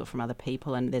ourselves or from other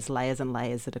people, and there's layers and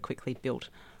layers that are quickly built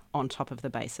on top of the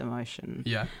base emotion.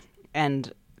 Yeah,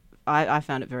 and I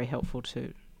found it very helpful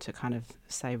to kind of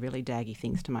say really daggy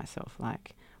things to myself,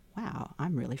 like, "Wow,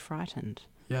 I'm really frightened."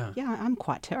 Yeah, I'm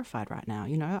quite terrified right now.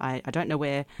 I don't know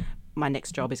where my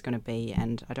next job is going to be,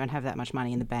 and I don't have that much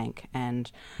money in the bank,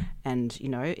 and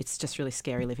it's just really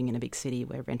scary living in a big city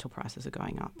where rental prices are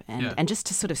going up, and just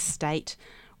to sort of state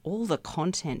all the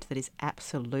content that is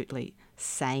absolutely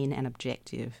sane and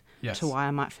objective to why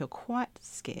I might feel quite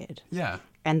scared. Yeah,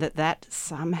 and that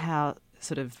somehow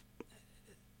sort of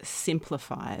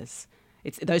simplifies.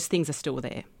 Those things are still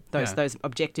there. Those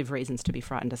objective reasons to be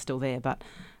frightened are still there, but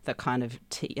the kind of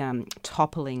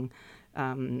toppling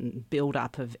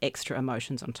build-up of extra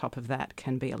emotions on top of that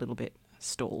can be a little bit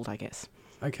stalled, I guess.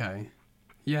 Okay.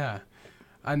 Yeah.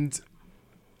 And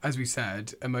as we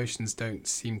said, emotions don't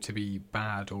seem to be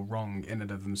bad or wrong in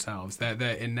and of themselves. They're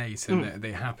innate, and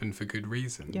they happen for good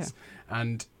reasons. Yeah.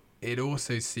 And it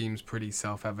also seems pretty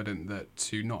self-evident that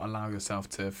to not allow yourself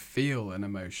to feel an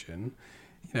emotion,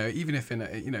 even if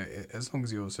as long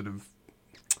as you're sort of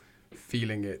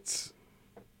feeling it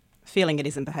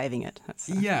isn't behaving it.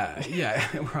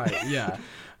 Right. Yeah.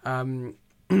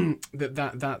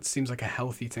 That seems like a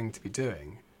healthy thing to be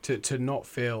doing. To not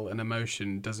feel an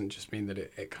emotion doesn't just mean that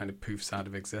it kind of poofs out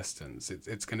of existence.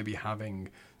 It's going to be having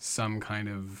some kind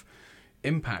of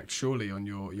impact surely on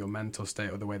your mental state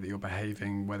or the way that you're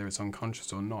behaving, whether it's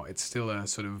unconscious or not. It's still a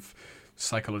sort of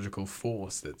psychological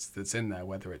force that's in there,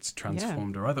 whether it's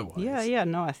transformed or otherwise.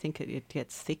 No, I think it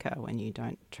gets thicker when you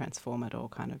don't transform it, or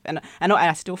kind of, and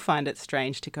I still find it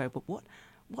strange to go, but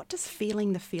what does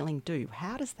feeling the feeling do?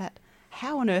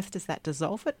 How on earth does that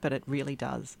dissolve it? But it really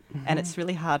does. Mm-hmm. And it's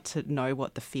really hard to know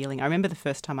what the feeling. I remember the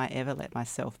first time I ever let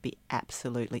myself be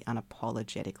absolutely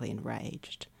unapologetically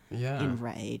enraged.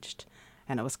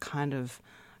 And it was kind of,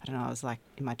 I don't know, I was like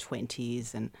in my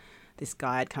 20s, and this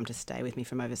guy had come to stay with me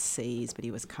from overseas, but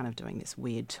he was kind of doing this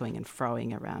weird toing and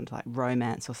froing around like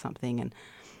romance or something, and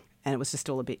it was just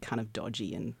all a bit kind of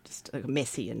dodgy and just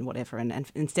messy and whatever.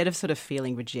 And instead of sort of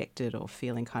feeling rejected or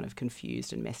feeling kind of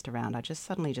confused and messed around, I just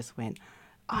suddenly just went,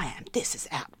 this is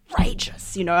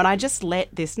outrageous, and I just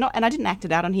let this, and I didn't act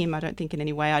it out on him, I don't think in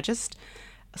any way. I just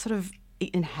sort of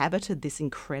inhabited this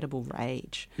incredible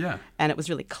rage. Yeah. And it was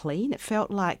really clean. It felt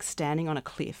like standing on a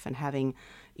cliff and having,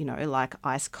 like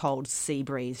ice cold sea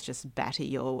breeze just batter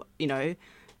your,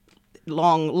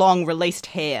 long released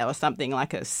hair or something,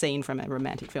 like a scene from a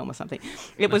romantic film or something.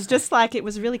 It was just like, it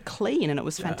was really clean, and it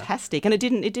was fantastic. And it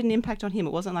didn't impact on him.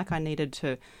 It wasn't like I needed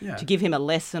to give him a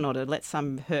lesson or to let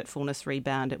some hurtfulness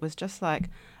rebound. It was just like,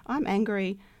 I'm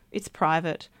angry. It's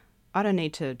private. I don't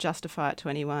need to justify it to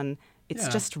anyone. It's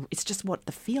just what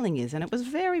the feeling is, and it was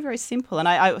very, very simple. And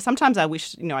I sometimes I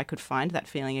wish I could find that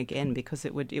feeling again, because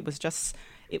it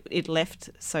left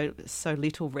so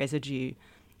little residue,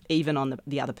 even on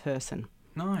the other person.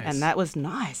 Nice. And that was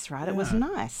nice, right? Yeah. It was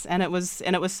nice, and it was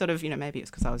sort of, maybe it was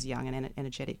because I was young and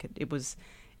energetic.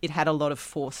 It had a lot of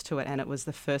force to it, and it was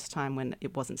the first time when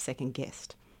it wasn't second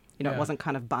guessed. It wasn't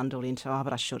kind of bundled into,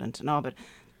 but I shouldn't, and but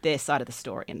their side of the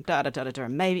story, and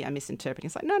and maybe I'm misinterpreting.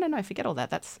 It's like, no, forget all that.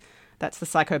 That's the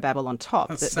psychobabble on top.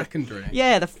 That's secondary.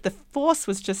 The force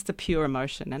was just the pure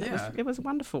emotion, and it was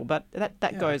wonderful. But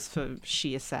that goes for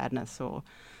sheer sadness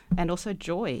and also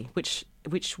joy, which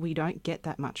we don't get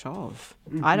that much of.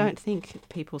 Mm-hmm. I don't think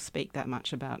people speak that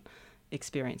much about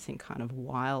experiencing kind of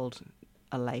wild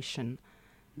elation,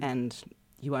 and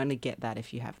you only get that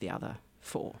if you have the other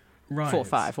four. Right. 4,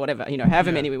 5, whatever,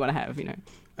 however many we want to have,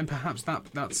 And perhaps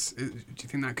that's, do you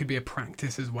think that could be a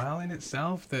practice as well in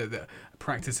itself? The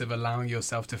practice of allowing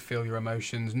yourself to feel your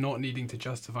emotions, not needing to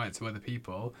justify it to other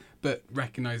people, but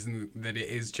recognising that it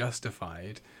is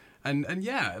justified. And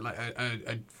like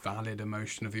a valid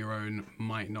emotion of your own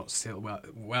might not sit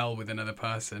well with another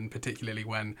person, particularly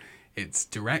when it's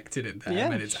directed at them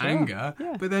and it's anger,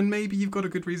 but then maybe you've got a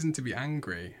good reason to be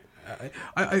angry.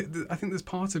 I think there's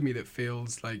part of me that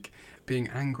feels like being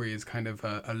angry is kind of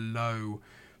a low,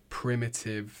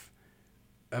 primitive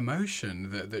emotion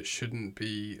that shouldn't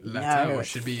be let out, or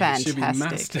should be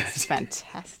mastered. It's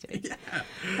fantastic.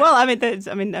 Well,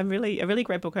 a really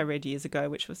great book I read years ago,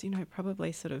 which was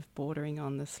probably sort of bordering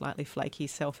on the slightly flaky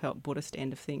self-help Buddhist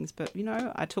end of things, but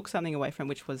I took something away from,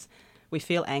 which was, we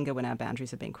feel anger when our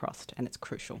boundaries have been crossed, and it's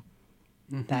crucial.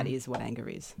 Mm-hmm. That is what anger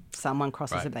is. Someone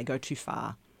crosses it, they go too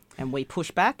far. And we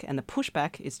push back, and the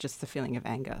pushback is just the feeling of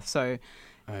anger. So,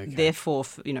 therefore,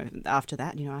 after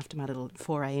that, after my little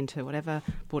foray into whatever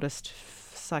Buddhist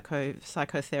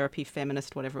psychotherapy,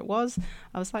 feminist, whatever it was,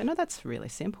 I was like, no, that's really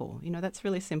simple. That's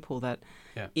really simple. That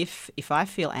if I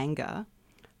feel anger,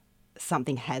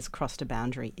 something has crossed a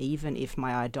boundary, even if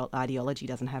my ideology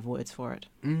doesn't have words for it.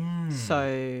 Mm.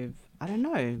 So I don't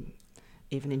know.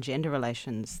 Even in gender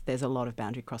relations, there's a lot of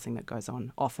boundary crossing that goes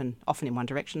on, often in one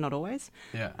direction, not always.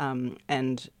 Yeah.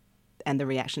 And the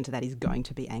reaction to that is going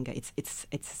to be anger. It's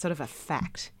sort of a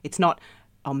fact. It's not,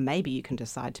 maybe you can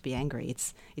decide to be angry.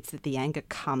 It's that the anger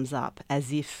comes up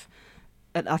as if,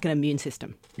 like an immune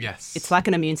system. Yes. It's like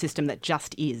an immune system that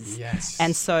just is. Yes.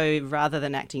 And so rather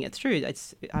than acting it through,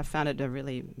 I found it a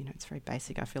really, it's very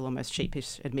basic. I feel almost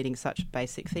sheepish admitting such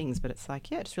basic things, but it's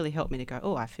like, it's really helped me to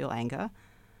go, I feel anger.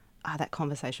 That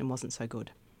conversation wasn't so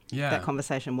good. Yeah. That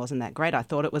conversation wasn't that great. I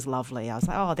thought it was lovely. I was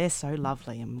like, they're so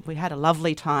lovely, and we had a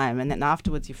lovely time. And then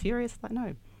afterwards you're furious. Like,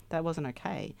 no, that wasn't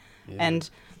okay. Yeah. And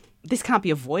this can't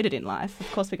be avoided in life.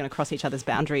 Of course, we're going to cross each other's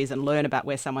boundaries and learn about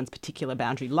where someone's particular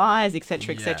boundary lies,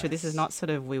 etc., etc. This is not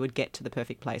sort of, we would get to the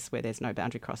perfect place where there's no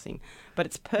boundary crossing. But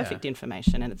it's perfect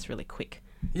information, and it's really quick.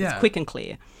 Yeah. It's quick and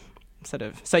clear. Sort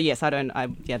of. So yes, the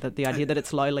idea that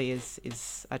it's lowly is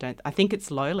I think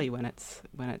it's lowly when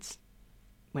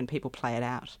people play it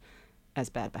out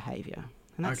as bad behaviour,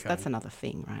 and that's another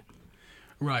thing, right?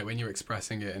 Right, when you're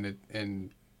expressing it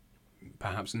in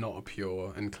perhaps not a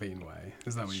pure and clean way.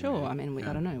 Is that what you mean? Sure. I mean,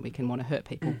 I don't know. We can want to hurt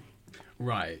people.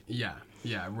 Right. Yeah.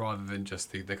 Yeah, rather than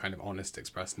just the kind of honest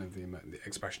expression of the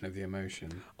expression of the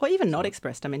emotion. Or even not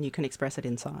expressed. I mean, you can express it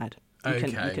inside. You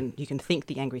can think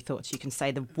the angry thoughts. You can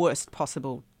say the worst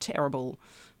possible, terrible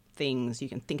things. You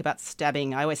can think about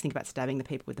stabbing. I always think about stabbing the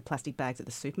people with the plastic bags at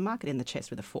the supermarket in the chest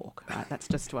with a fork. Right? That's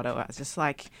just what I was. Just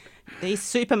like, these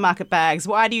supermarket bags,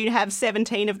 why do you have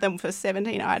 17 of them for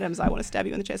 17 items? I want to stab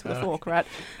you in the chest with a fork, right?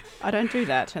 I don't do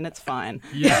that, and it's fine.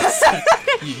 Yes,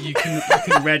 you can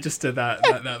register that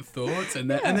thought, and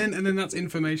then that's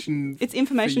information. It's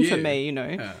information for me, you know.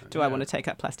 Yeah, I want to take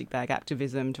up plastic bag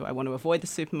activism? Do I want to avoid the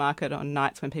supermarket on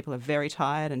nights when people are very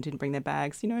tired and didn't bring their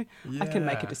bags? You know, I can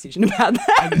make a decision about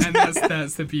that. And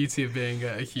that's the beauty of being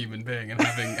a human being and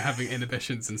having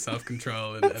inhibitions and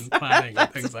self-control and planning and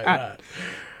things like that.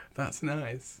 That's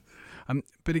nice.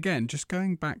 But again, just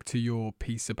going back to your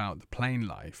piece about the plane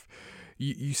life.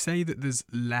 You say that there's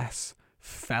less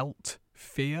felt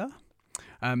fear.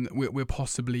 We're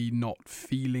possibly not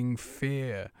feeling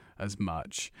fear as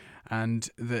much, and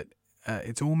that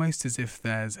it's almost as if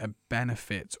there's a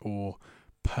benefit or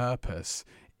purpose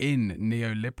in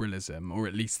neoliberalism, or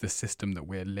at least the system that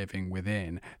we're living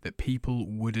within, that people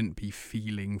wouldn't be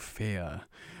feeling fear.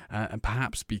 And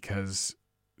perhaps because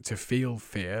to feel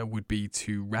fear would be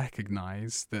to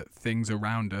recognise that things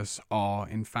around us are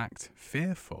in fact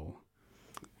fearful.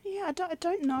 Yeah, I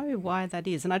don't know why that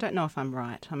is, and I don't know if I'm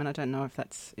right. I mean, I don't know if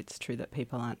it's true that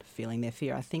people aren't feeling their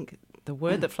fear. I think the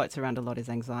word that floats around a lot is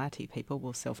anxiety. People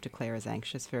will self-declare as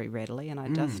anxious very readily, and I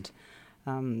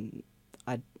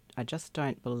just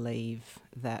don't believe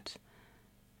that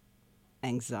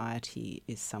anxiety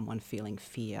is someone feeling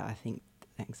fear. I think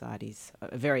anxiety's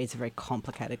it's a very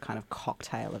complicated kind of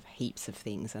cocktail of heaps of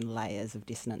things and layers of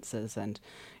dissonances, and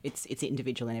it's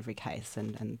individual in every case,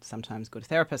 and sometimes good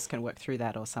therapists can work through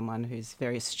that, or someone who's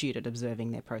very astute at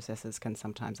observing their processes can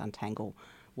sometimes untangle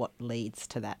what leads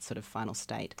to that sort of final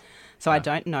state. So I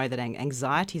don't know that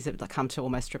anxieties have come to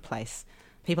almost replace.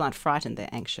 People aren't frightened; they're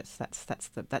anxious. That's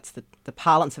the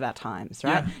parlance of our times,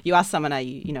 right? Yeah. You ask someone, are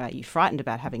you frightened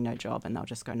about having no job? And they'll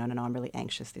just go, no, I'm really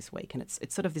anxious this week. And it's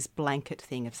sort of this blanket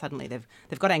thing of suddenly they've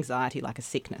got anxiety like a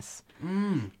sickness,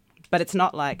 but it's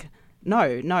not like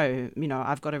no,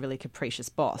 I've got a really capricious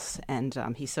boss, and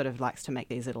he sort of likes to make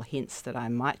these little hints that I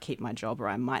might keep my job, or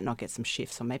I might not get some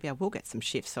shifts, or maybe I will get some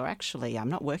shifts, or actually I'm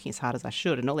not working as hard as I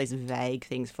should, and all these vague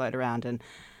things float around and.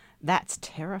 That's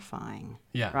terrifying,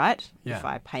 right? Yeah. If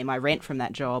I pay my rent from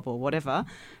that job or whatever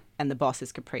and the boss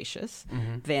is capricious,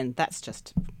 then that's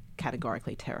just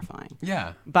categorically terrifying.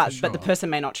 Yeah, but the person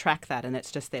may not track that, and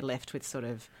it's just they're left with sort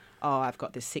of, oh, I've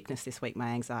got this sickness this week, my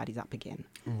anxiety's up again.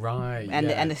 Right,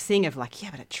 and the thing of like,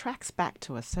 yeah, but it tracks back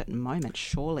to a certain moment,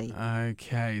 surely.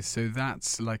 Okay, so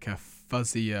that's like a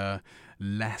fuzzier,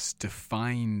 less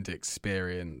defined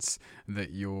experience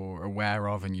that you're aware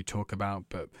of and you talk about,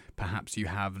 but perhaps you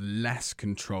have less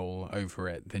control over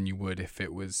it than you would if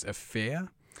it was a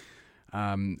fear,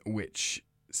 which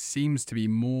seems to be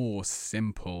more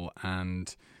simple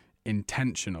and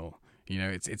intentional. You know,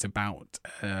 it's about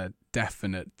a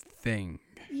definite thing.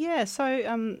 Yeah,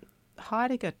 so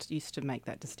Heidegger used to make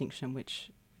that distinction, which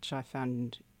I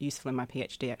found useful in my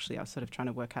PhD, actually. I was sort of trying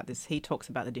to work out this. He talks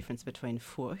about the difference between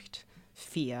Furcht,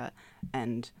 fear,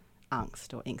 and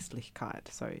Angst or Ängstlichkeit,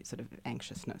 so sort of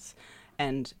anxiousness.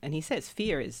 And he says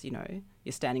fear is,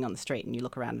 you're standing on the street and you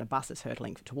look around and a bus is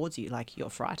hurtling towards you, like you're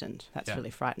frightened. That's really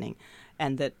frightening.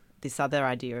 And that this other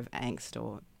idea of angst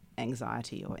or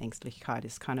anxiety or Ängstlichkeit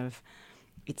is kind of,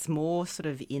 it's more sort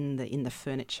of in the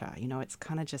furniture, it's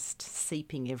kind of just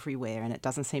seeping everywhere, and it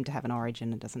doesn't seem to have an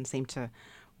origin, it doesn't seem to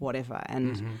whatever.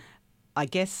 And I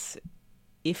guess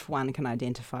if one can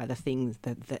identify the things,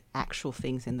 the actual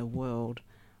things in the world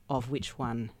of which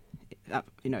one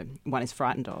is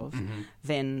frightened of,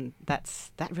 then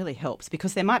that really helps,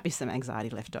 because there might be some anxiety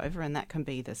left over, and that can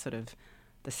be the sort of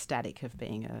the static of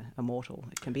being a mortal.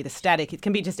 It can be the static. It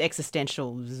can be just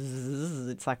existential.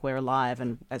 It's like we're alive,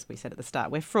 and as we said at the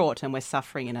start, we're fraught and we're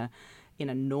suffering in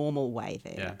a normal way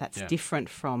there. Yeah, That's different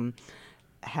from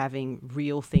having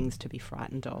real things to be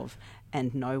frightened of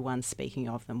and no one speaking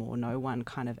of them or no one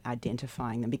kind of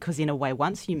identifying them. Because in a way,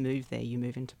 once you move there, you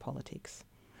move into politics.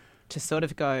 To sort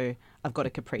of go, I've got a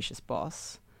capricious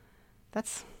boss,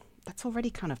 that's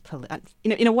already kind of,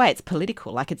 in a way, it's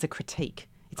political, like it's a critique.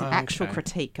 It's an actual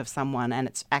critique of someone, and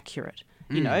it's accurate.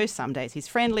 Some days he's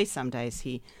friendly, some days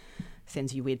he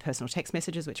sends you weird personal text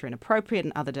messages which are inappropriate,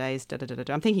 and other days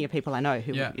I'm thinking of people I know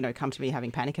who come to me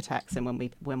having panic attacks, and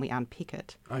when we unpick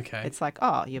it, it's like,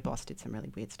 oh, your boss did some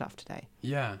really weird stuff today.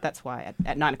 Yeah, that's why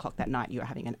at 9 o'clock that night you are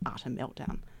having an utter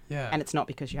meltdown. Yeah, and it's not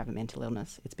because you have a mental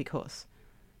illness; it's because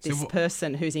this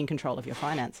person who's in control of your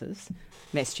finances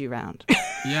messed you around.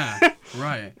 Yeah,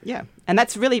 right. Yeah, and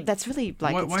that's really like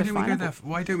why it's don't we go there? definable.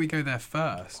 Why don't we go there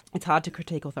first? It's hard to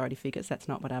critique authority figures. That's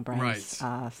not what our brains Right.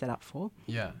 are set up for.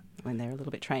 Yeah. When they're a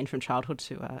little bit trained from childhood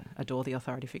to adore the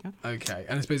authority figure. Okay,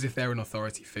 and I suppose if they're an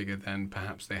authority figure, then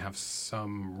perhaps they have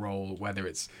some role, whether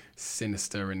it's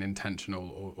sinister and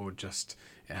intentional or just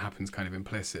it happens kind of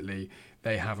implicitly.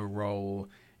 They have a role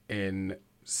in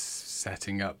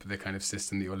setting up the kind of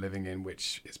system that you're living in,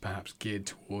 which is perhaps geared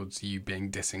towards you being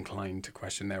disinclined to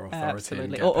question their authority.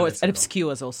 Absolutely, or it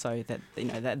obscures also that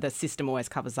that the system always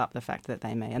covers up the fact that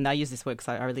they may. And I use this word because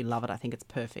I really love it. I think it's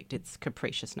perfect. It's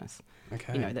capriciousness.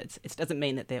 Okay, It doesn't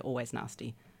mean that they're always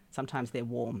nasty. Sometimes they're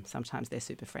warm. Sometimes they're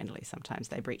super friendly. Sometimes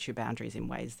they breach your boundaries in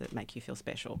ways that make you feel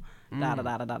special.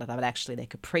 But actually, they're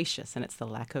capricious, and it's the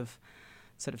lack of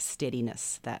sort of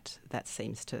steadiness that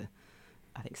seems to,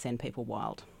 I think, send people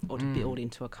wild, or to build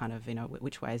into a kind of,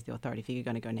 which way is the authority figure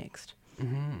going to go next?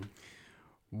 Mm-hmm.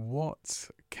 What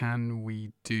can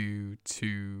we do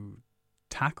to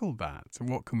tackle that?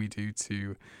 What can we do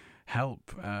to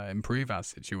help improve our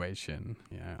situation?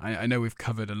 Yeah, I know we've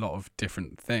covered a lot of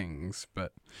different things,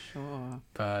 but sure.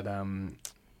 But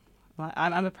well,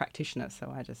 I'm a practitioner,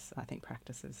 so I think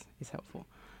practice is helpful.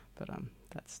 But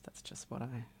that's just what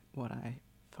I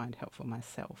find helpful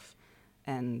myself,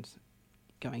 and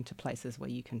going to places where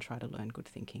you can try to learn good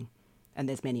thinking. And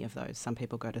there's many of those. Some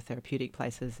people go to therapeutic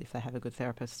places. If they have a good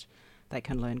therapist, they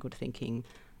can learn good thinking.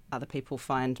 Other people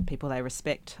find people they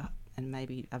respect and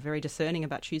maybe are very discerning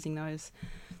about choosing those.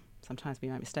 Sometimes we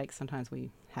make mistakes. Sometimes we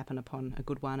happen upon a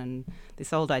good one. And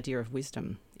this old idea of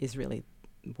wisdom is really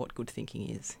what good thinking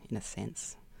is, in a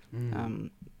sense.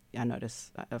 I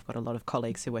notice I've got a lot of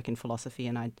colleagues who work in philosophy,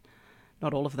 and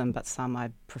not all of them, but some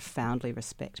I profoundly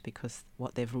respect, because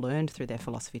what they've learned through their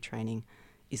philosophy training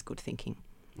is good thinking.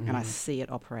 And I see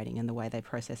it operating in the way they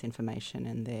process information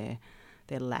and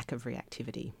their lack of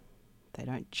reactivity. They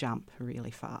don't jump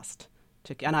really fast.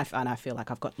 And I feel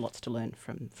like I've got lots to learn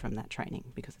from that training,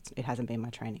 because it hasn't been my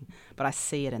training. But I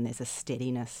see it, and there's a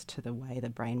steadiness to the way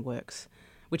the brain works,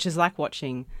 which is like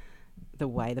watching the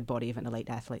way the body of an elite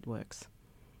athlete works.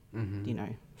 Mm-hmm.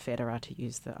 Federer, to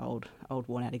use the old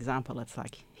worn-out example, it's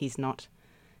like he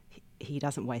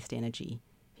doesn't waste energy.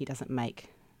 He doesn't make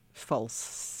false,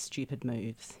 stupid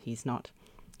moves. He's not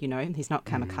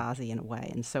kamikaze in a way.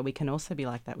 And so we can also be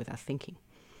like that with our thinking.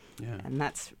 Yeah. And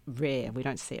that's rare. We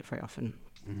don't see it very often.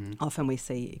 Mm-hmm. Often we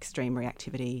see extreme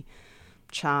reactivity.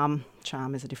 Charm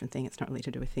is a different thing. It's not really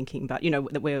to do with thinking. But,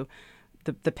 that we're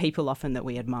the people often that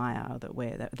we admire,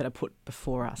 that are put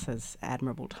before us as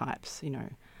admirable types,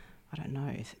 I don't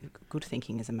know. Good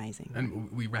thinking is amazing.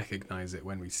 And we recognise it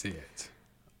when we see it.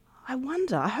 I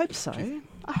wonder. I hope so.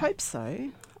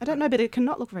 I don't know, but it can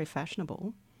not look very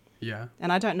fashionable. Yeah.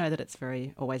 And I don't know that it's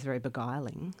always very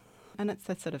beguiling. And it's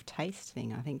a sort of taste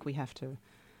thing. I think we have to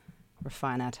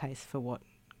refine our taste for what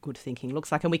good thinking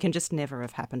looks like, and we can just never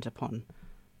have happened upon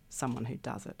someone who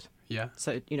does it. Yeah.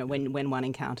 So, when one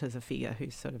encounters a figure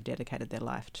who's sort of dedicated their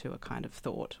life to a kind of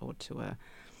thought or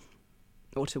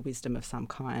to wisdom of some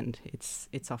kind,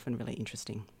 it's often really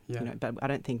interesting. Yeah. But I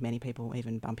don't think many people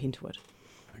even bump into it.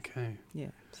 Okay.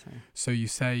 Yeah. So you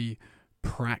say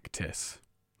practice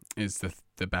is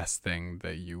the best thing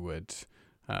that you would...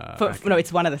 No,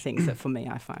 it's one of the things that for me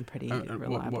I find pretty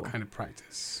reliable. What kind of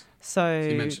practice? So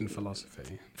you mentioned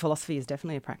philosophy. Philosophy is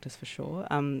definitely a practice for sure.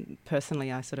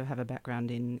 Personally, I sort of have a background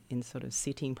in sort of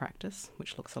sitting practice,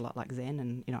 which looks a lot like Zen,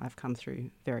 and I've come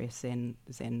through various Zen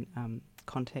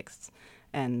contexts,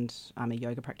 and I'm a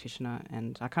yoga practitioner,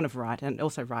 and I kind of write, and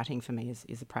also writing for me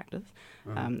is a practice.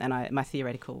 And my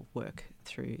theoretical work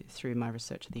through my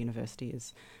research at the university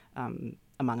is,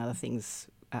 among other things,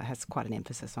 has quite an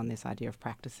emphasis on this idea of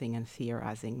practicing and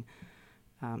theorising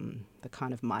the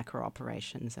kind of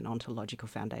micro-operations and ontological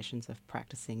foundations of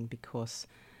practicing, because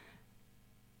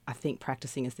I think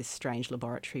practicing is this strange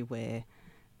laboratory where,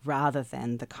 rather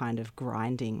than the kind of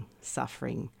grinding,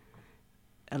 suffering,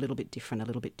 a little bit different,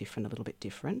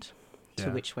 to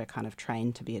which we're kind of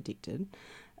trained to be addicted,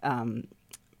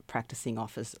 practicing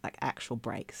offers like actual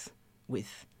breaks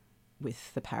with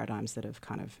the paradigms that have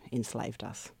kind of enslaved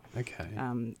us. Okay.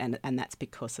 And that's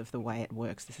because of the way it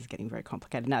works. This is getting very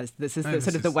complicated. Now, this is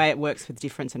the way it works with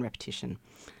difference and repetition,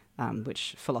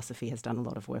 which philosophy has done a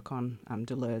lot of work on.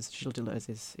 Gilles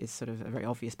Deleuze is sort of a very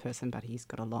obvious person, but he's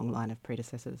got a long line of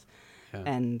predecessors. Yeah.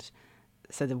 And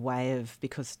so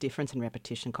because difference and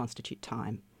repetition constitute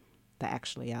time, they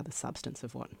actually are the substance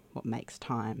of what makes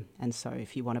time. And so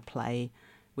if you want to play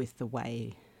with the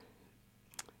way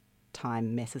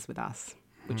time messes with us,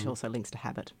 which also links to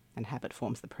habit, and habit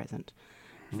forms the present,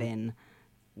 then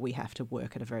we have to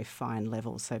work at a very fine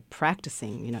level. So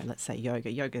practicing, let's say yoga,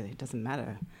 it doesn't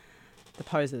matter. The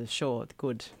poses, sure,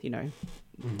 good,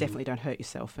 definitely don't hurt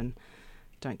yourself and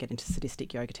don't get into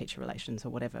sadistic yoga teacher relations or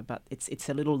whatever, but it's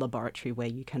a little laboratory where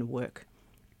you can work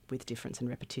with difference and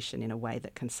repetition in a way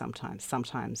that can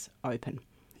sometimes open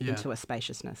into a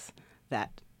spaciousness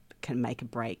that can make a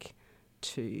break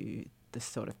to the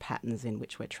sort of patterns in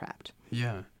which we're trapped.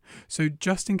 Yeah. So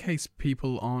just in case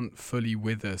people aren't fully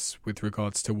with us with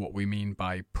regards to what we mean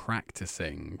by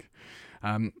practicing,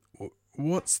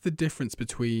 what's the difference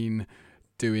between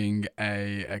doing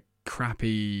a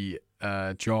crappy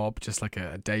job, just like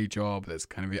a day job that's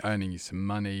kind of earning you some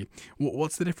money?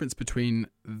 What's the difference between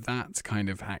that kind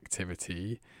of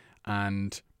activity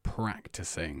and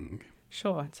practicing?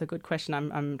 Sure, it's a good question.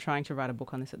 I'm trying to write a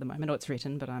book on this at the moment, or it's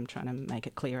written, but I'm trying to make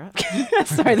it clearer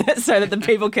so that the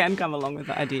people can come along with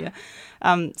the idea.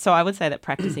 So I would say that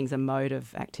practicing is a mode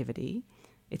of activity.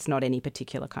 It's not any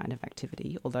particular kind of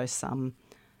activity, although some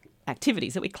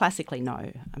activities that we classically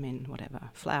know,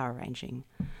 flower arranging,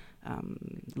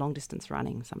 long distance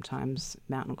running, sometimes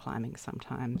mountain climbing,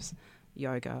 sometimes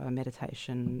yoga,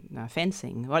 meditation,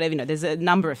 fencing, whatever. There's a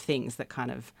number of things that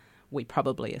kind of we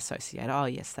probably associate, oh,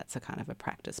 yes, that's a kind of a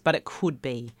practice. But it could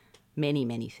be many,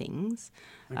 many things.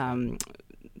 Okay.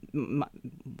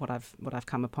 What I've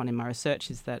come upon in my research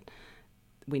is that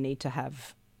we need to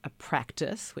have a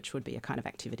practice, which would be a kind of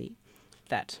activity,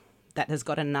 that has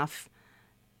got enough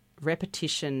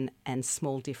repetition and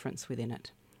small difference within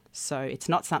it. So it's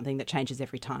not something that changes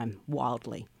every time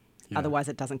wildly. Yeah. Otherwise,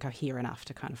 it doesn't cohere enough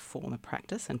to kind of form a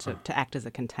practice and to act as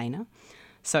a container.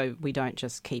 So we don't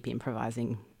just keep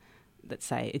improvising. Let's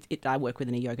say I work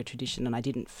within a yoga tradition, and I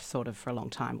didn't for a long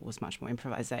time. It was much more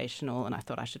improvisational, and I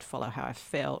thought I should follow how I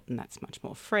felt, and that's much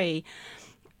more free.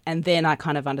 And then I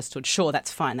kind of understood, sure,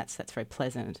 that's fine, that's very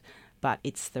pleasant, but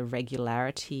it's the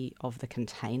regularity of the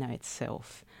container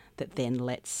itself that then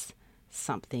lets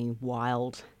something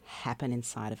wild happen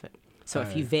inside of it. So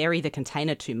if you vary the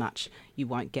container too much, you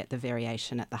won't get the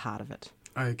variation at the heart of it.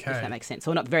 Okay. If that makes sense.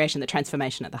 Or not variation, the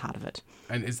transformation at the heart of it.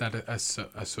 And is that a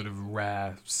sort of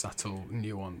rare, subtle,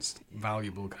 nuanced,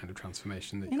 valuable kind of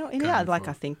transformation that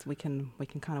I think we can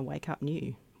kind of wake up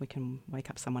new. We can wake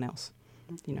up someone else,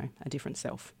 a different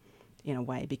self in a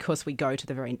way, because we go to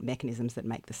the very mechanisms that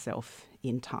make the self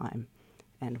in time,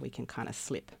 and we can kind of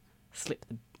slip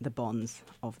the bonds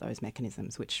of those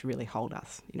mechanisms which really hold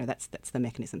us. That's the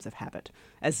mechanisms of habit.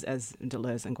 As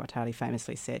Deleuze and Guattari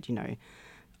famously said,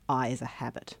 I is a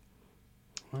habit.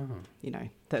 Oh.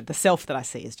 The self that I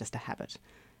see is just a habit.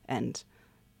 And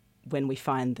when we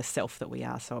find the self that we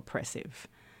are so oppressive,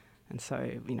 and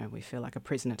so, we feel like a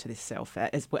prisoner to this self,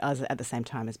 as at the same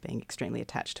time as being extremely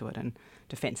attached to it and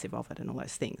defensive of it and all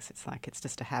those things. It's like it's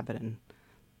just a habit, and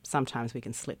sometimes we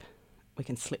can slip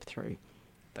through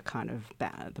the kind of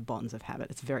the bonds of habit.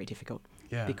 It's very difficult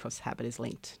because habit is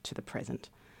linked to the present,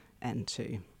 and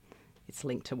it's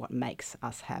linked to what makes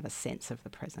us have a sense of the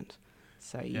present.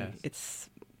 So it's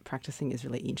practicing is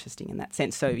really interesting in that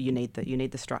sense. So you need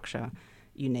the structure,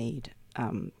 you need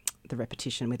the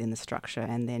repetition within the structure,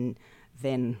 and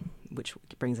then which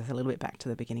brings us a little bit back to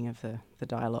the beginning of the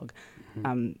dialogue.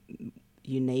 Mm-hmm.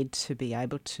 You need to be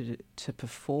able to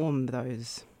perform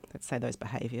those, let's say, those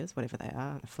behaviours, whatever they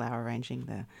are, the flower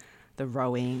arranging, the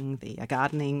rowing, the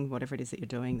gardening, whatever it is that you're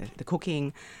doing, the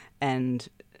cooking, and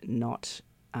not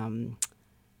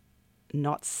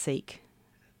seek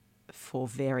for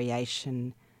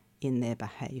variation in their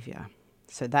behaviour.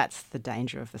 So that's the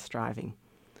danger of the striving.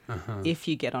 Uh-huh. If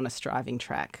you get on a striving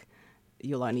track,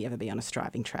 you'll only ever be on a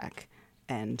striving track,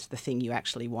 and the thing you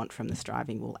actually want from the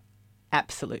striving will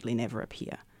absolutely never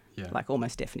appear. Yeah. Like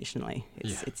almost definitionally.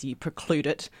 It's you preclude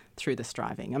it through the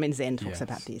striving. Zen talks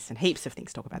about this, and heaps of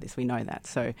things talk about this. We know that.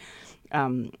 So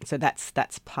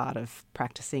that's part of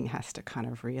practicing, has to kind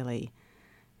of really,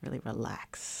 really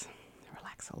relax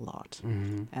a lot.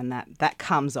 Mm-hmm. And that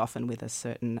comes often with a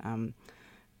certain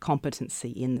competency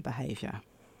in the behaviour.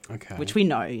 Okay. Which we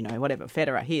know, whatever.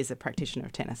 Federer, he is a practitioner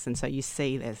of tennis, and so you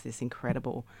see there's this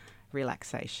incredible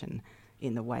relaxation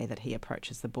in the way that he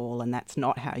approaches the ball, and that's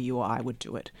not how you or I would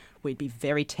do it. We'd be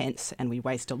very tense, and we'd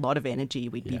waste a lot of energy.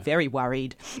 We'd be very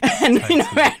worried, and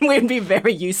and we'd be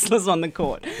very useless on the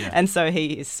court. Yeah. And so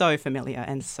he is so familiar,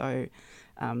 and so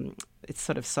it's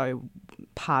sort of so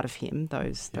part of him,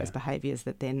 those behaviours,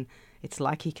 that then it's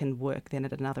like he can work then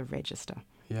at another register.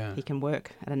 Yeah. He can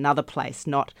work at another place,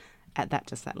 not at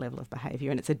that level of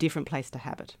behaviour, and it's a different place to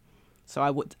habit. So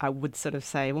I would sort of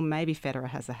say, well, maybe Federer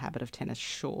has a habit of tennis,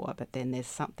 sure, but then there's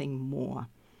something more.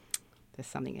 There's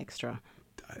something extra.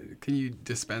 Can you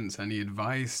dispense any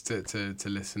advice to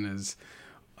listeners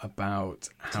about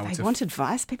how they want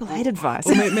advice? People hate advice.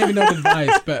 Well, maybe not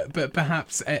advice, but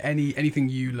perhaps anything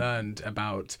you learned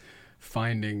about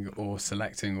finding or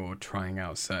selecting or trying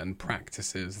out certain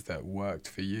practices that worked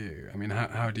for you. I mean,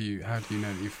 how do you know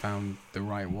that you found the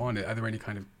right one? Are there any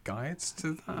kind of guides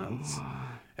to that?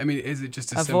 I mean, is it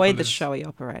just as avoid the showy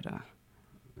operator?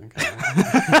 Okay.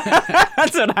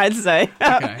 That's what I'd say.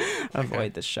 Okay.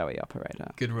 Avoid the showy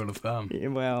operator. Good rule of thumb. Yeah,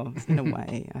 well, in a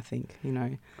way, I think,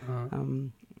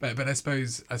 But I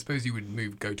suppose you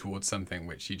would go towards something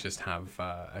which you just have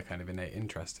a kind of innate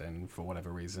interest in for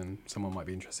whatever reason. Someone might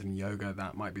be interested in yoga.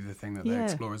 That might be the thing that they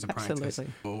explore as a practice,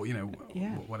 or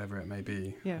whatever it may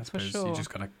be. Yeah, I suppose for sure. you just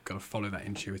got to follow that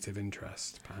intuitive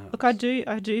interest. Perhaps. Look, I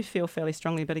do feel fairly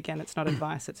strongly, but again, it's not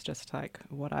advice. It's just like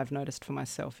what I've noticed for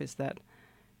myself is that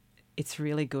it's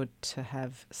really good to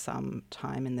have some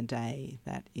time in the day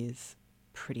that is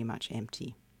pretty much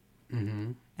empty,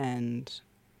 and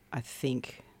I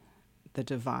think the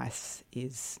device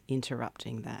is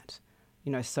interrupting that,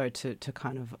 so to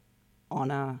kind of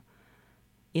honour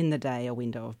in the day a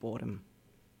window of boredom.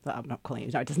 I'm not calling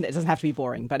it, it doesn't have to be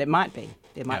boring, but it might be.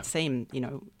 It might seem,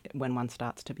 when one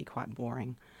starts to be quite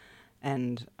boring.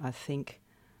 And I think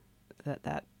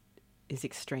that is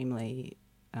extremely,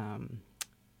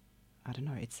 I don't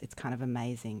know, it's kind of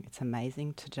amazing. It's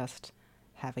amazing to just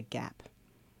have a gap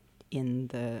in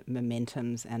the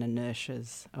momentums and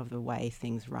inertias of the way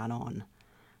things run on.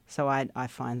 So I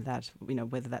find that,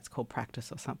 whether that's called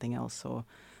practice or something else, or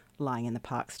lying in the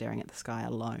park staring at the sky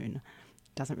alone,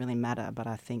 doesn't really matter. But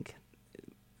I think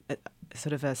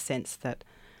sort of a sense that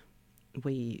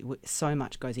we so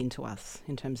much goes into us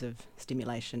in terms of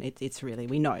stimulation. It's really,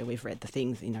 we know, we've read the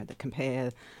things, that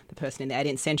compare the person in the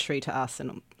 18th century to us,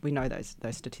 and we know those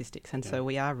statistics. And so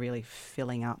we are really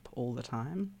filling up all the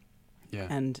time. Yeah.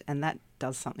 And that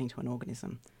does something to an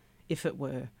organism. If it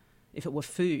were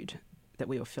food that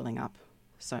we were filling up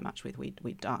so much with,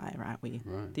 we'd die, right?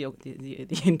 The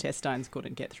intestines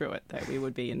couldn't get through it. That we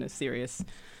would be in a serious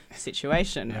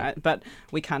situation, right? But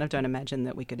we kind of don't imagine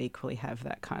that we could equally have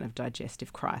that kind of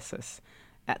digestive crisis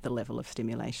at the level of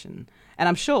stimulation. And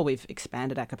I'm sure we've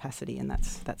expanded our capacity, and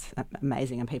that's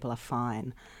amazing, and people are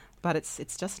fine. But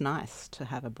it's just nice to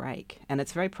have a break, and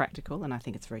it's very practical, and I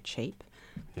think it's very cheap.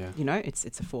 Yeah. It's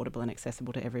affordable and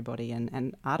accessible to everybody,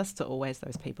 and artists are always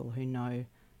those people who know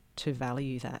to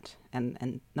value that,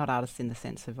 and not artists in the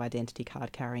sense of identity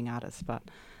card carrying artists, but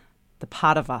the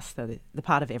part of us, the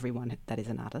part of everyone that is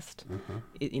an artist,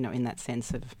 in that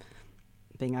sense of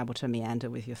being able to meander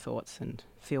with your thoughts and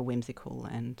feel whimsical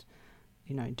and,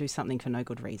 do something for no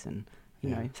good reason,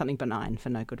 something benign for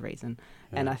no good reason.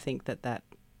 Yeah. And I think that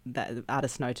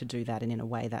artists know to do that, and in a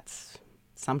way that's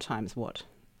sometimes what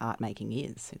art making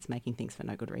is. It's making things for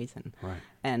no good reason. Right.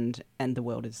 And the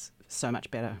world is so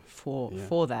much better for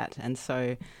that. And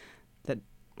so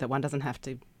that one doesn't have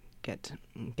to get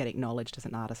acknowledged as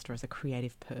an artist or as a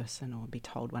creative person, or be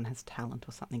told one has talent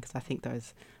or something, because I think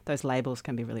those labels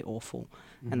can be really awful,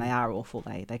 and they are awful.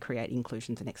 They create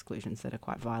inclusions and exclusions that are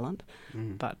quite violent.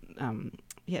 But to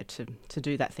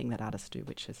do that thing that artists do,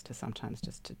 which is to sometimes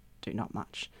just to do not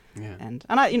much. Yeah. And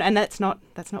that's not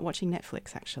watching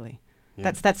Netflix, actually.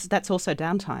 Yeah. That's also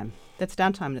downtime. That's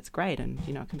downtime, and it's great, and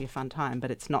it can be a fun time, but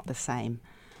it's not the same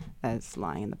as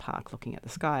lying in the park looking at the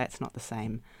sky. It's not the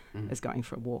same as going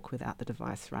for a walk without the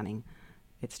device running.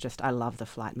 It's just, I love the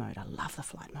flight mode. I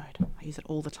use it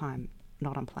all the time,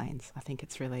 not on planes. I think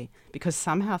it's really, because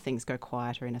somehow things go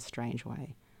quieter in a strange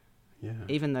way. Yeah.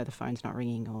 Even though the phone's not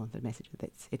ringing or the message,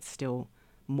 it's still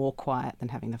more quiet than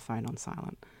having the phone on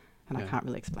silent. And I can't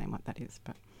really explain what that is,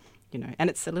 but and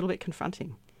it's a little bit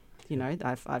confronting.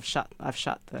 I've shut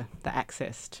the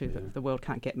access to the world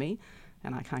can't get me,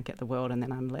 and I can't get the world, and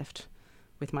then I'm left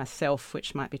with myself,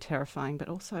 which might be terrifying, but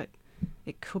also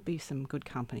it could be some good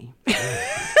company.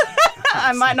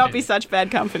 I might not be such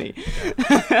bad company.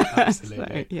 Yeah,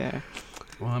 absolutely. So, yeah.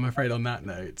 Well, I'm afraid on that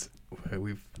note,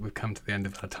 we've come to the end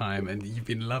of our time, and you've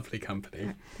been lovely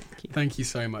company. Thank you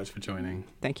so much for joining.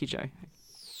 Thank you, Joe.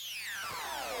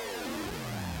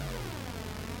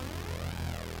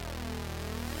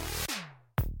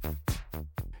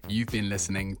 You've been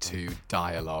listening to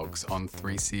Dialogues on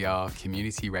 3CR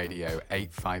Community Radio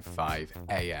 855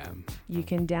 AM. You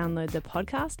can download the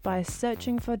podcast by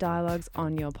searching for Dialogues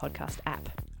on your podcast app.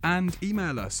 And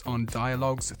email us on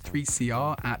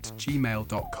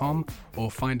dialogues3cr@gmail.com,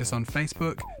 or find us on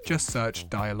Facebook. Just search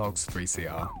Dialogues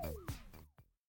 3CR.